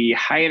the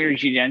high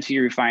energy density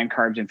refined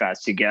carbs and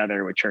fats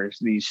together, which are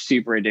these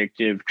super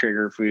addictive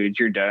trigger foods,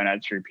 your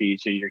donuts, your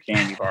pizza, your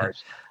candy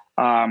bars.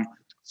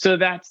 So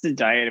that's the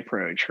diet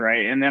approach,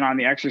 right? And then on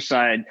the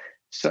exercise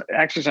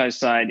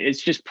side,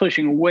 it's just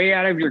pushing way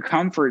out of your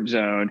comfort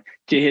zone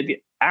to hit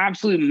the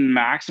absolute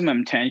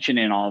maximum tension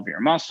in all of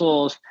your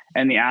muscles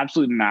and the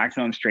absolute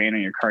maximum strain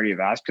on your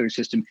cardiovascular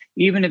system,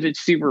 even if it's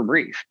super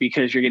brief,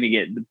 because you're going to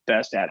get the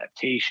best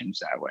adaptations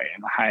that way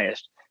and the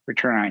highest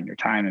return on your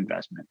time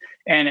investment.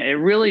 And it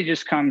really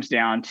just comes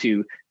down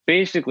to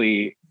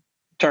basically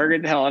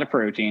target the hell out of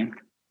protein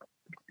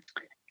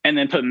and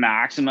then put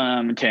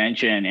maximum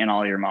tension in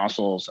all your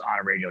muscles on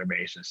a regular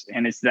basis.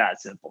 And it's that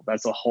simple.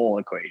 That's the whole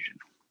equation.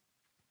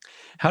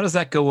 How does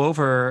that go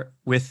over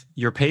with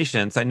your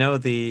patients? I know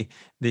the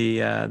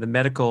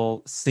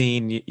medical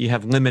scene, you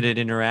have limited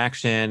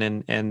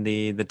interaction, and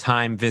the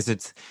time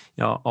visits,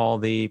 all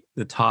the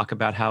talk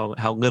about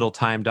how little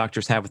time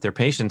doctors have with their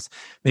patients.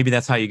 Maybe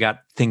that's how you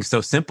got things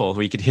so simple,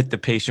 where you could hit the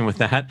patient with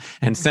that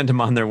and send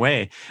them on their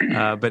way.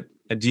 But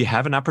do you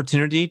have an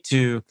opportunity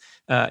to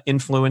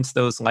influence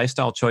those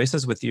lifestyle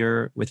choices with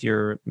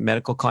your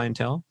medical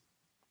clientele?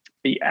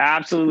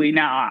 Absolutely.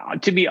 Now,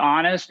 to be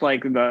honest,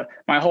 like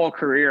my whole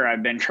career,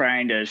 I've been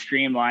trying to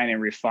streamline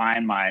and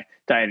refine my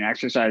diet and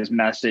exercise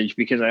message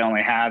because I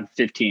only have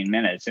 15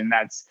 minutes. And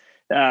that's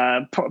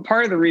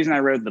part of the reason I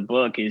wrote the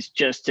book, is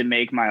just to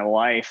make my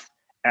life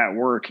at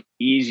work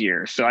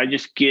easier. So I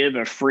just give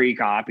a free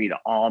copy to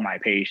all my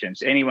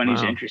patients, anyone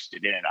who's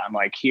interested in it. I'm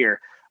like, here,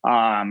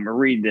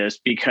 read this,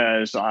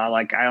 because I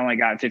only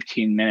got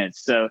 15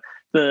 minutes. So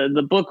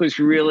the book was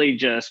really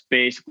just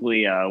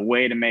basically a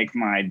way to make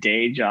my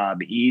day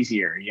job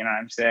easier. You know what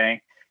I'm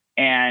saying?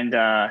 And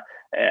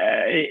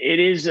it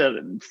is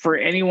for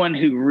anyone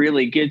who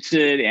really gets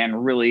it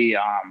and really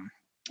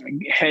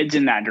heads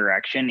in that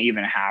direction,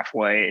 even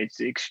halfway, it's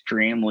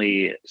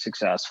extremely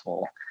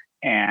successful.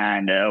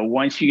 And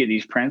once you get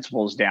these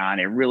principles down,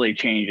 it really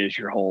changes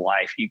your whole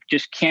life. You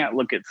just can't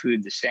look at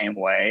food the same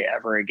way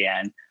ever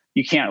again.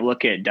 You can't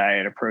look at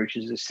diet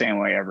approaches the same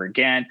way ever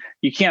again.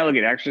 You can't look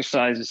at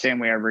exercise the same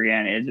way ever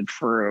again.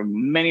 For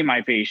many of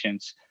my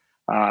patients,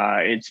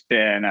 it's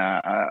been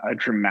a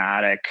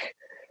dramatic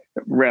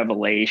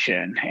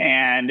revelation.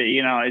 And,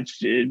 it's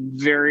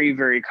very,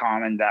 very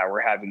common that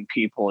we're having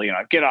people,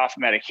 get off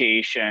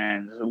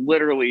medications,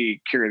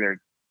 literally cure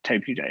their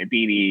type 2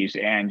 diabetes,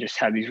 and just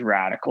have these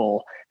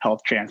radical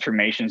health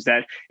transformations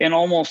that in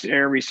almost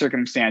every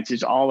circumstance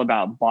is all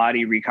about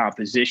body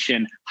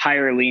recomposition,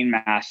 higher lean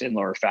mass and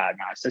lower fat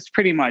mass. That's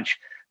pretty much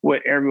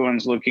what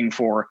everyone's looking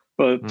for,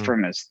 both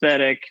from an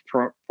aesthetic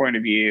point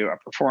of view, a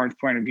performance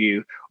point of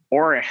view,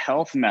 or a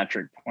health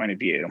metric point of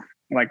view.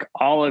 Like,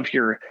 all of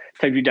your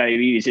type 2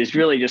 diabetes is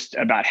really just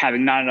about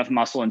having not enough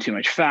muscle and too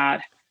much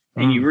fat.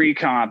 And you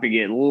recomp, you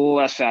get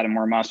less fat and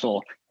more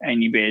muscle,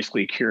 and you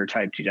basically cure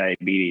type 2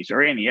 diabetes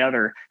or any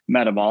other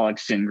metabolic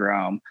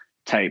syndrome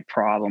type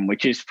problem,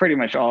 which is pretty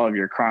much all of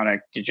your chronic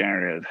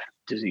degenerative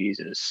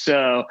diseases.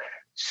 So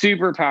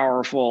super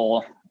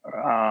powerful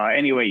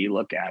any way you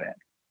look at it.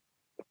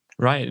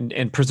 Right.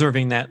 And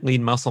preserving that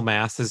lean muscle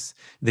mass is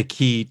the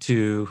key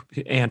to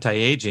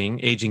anti-aging,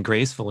 aging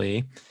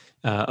gracefully,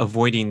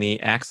 avoiding the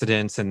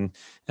accidents and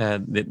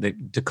the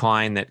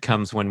decline that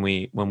comes when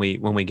we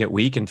get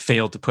weak and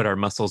fail to put our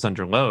muscles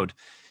under load.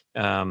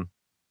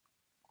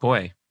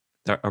 Boy,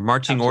 our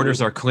marching Absolutely. orders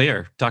are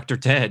clear. Dr.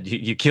 Ted,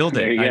 you killed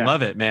it. I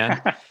love it,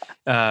 man.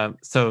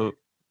 So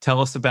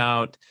tell us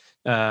about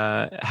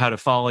how to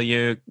follow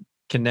you,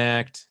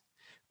 connect,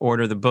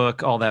 order the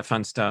book, all that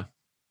fun stuff.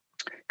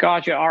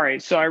 Gotcha. All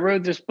right. So I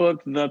wrote this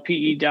book, The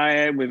PE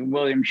Diet, with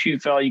William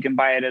Schufel. You can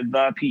buy it at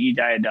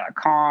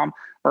thepediet.com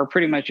or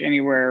pretty much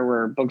anywhere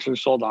where books are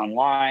sold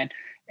online.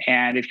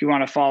 And if you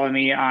want to follow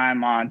me,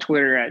 I'm on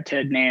Twitter at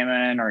Ted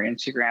Naiman or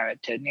Instagram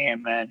at Ted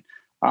Naiman.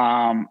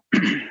 My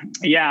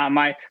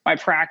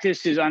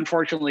practice is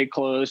unfortunately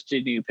closed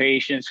to new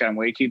patients. I'm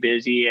way too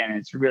busy, and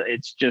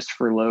it's just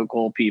for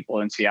local people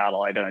in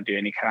Seattle. I don't do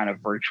any kind of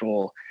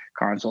virtual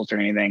consults or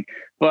anything.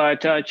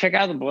 But check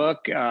out the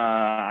book.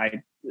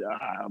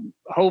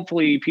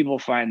 Hopefully people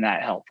find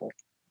that helpful.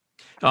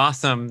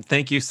 Awesome.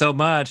 Thank you so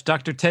much.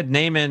 Dr. Ted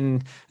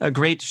Naiman, a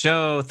great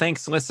show.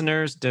 Thanks,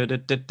 listeners.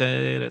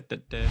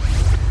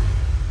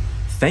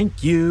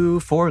 Thank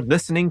you for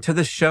listening to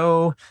the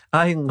show.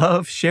 I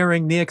love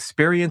sharing the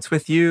experience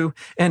with you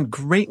and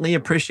greatly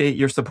appreciate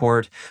your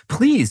support.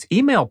 Please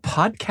email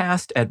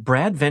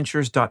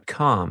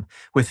podcast@bradventures.com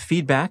with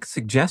feedback,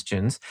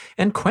 suggestions,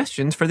 and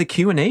questions for the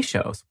Q&A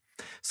shows.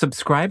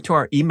 Subscribe to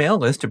our email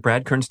list at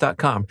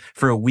bradkearns.com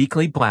for a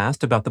weekly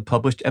blast about the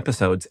published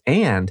episodes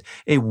and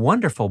a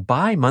wonderful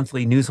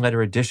bi-monthly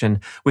newsletter edition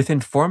with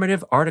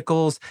informative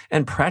articles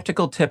and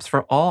practical tips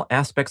for all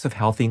aspects of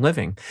healthy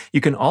living.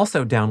 You can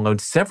also download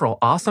several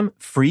awesome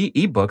free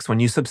ebooks when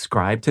you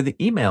subscribe to the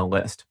email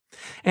list.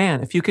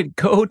 And if you could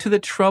go to the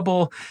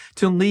trouble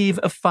to leave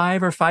a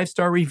 5 or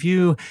 5-star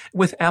review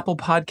with Apple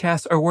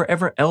Podcasts or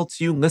wherever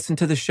else you listen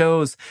to the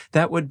shows,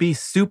 that would be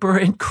super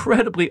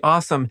incredibly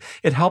awesome.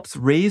 It helps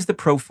raise the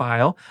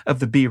profile of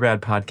the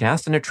B-Rad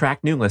podcast and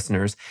attract new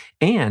listeners.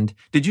 And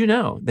did you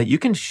know that you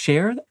can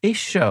share a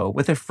show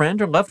with a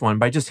friend or loved one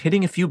by just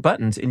hitting a few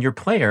buttons in your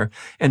player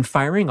and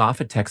firing off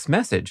a text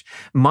message?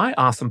 My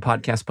awesome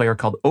podcast player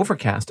called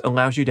Overcast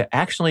allows you to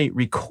actually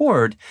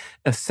record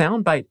a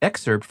soundbite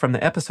excerpt from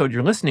the episode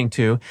you're listening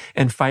to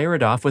and fire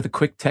it off with a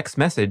quick text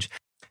message.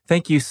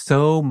 Thank you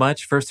so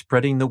much for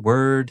spreading the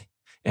word.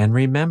 And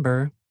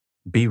remember,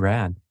 be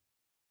rad.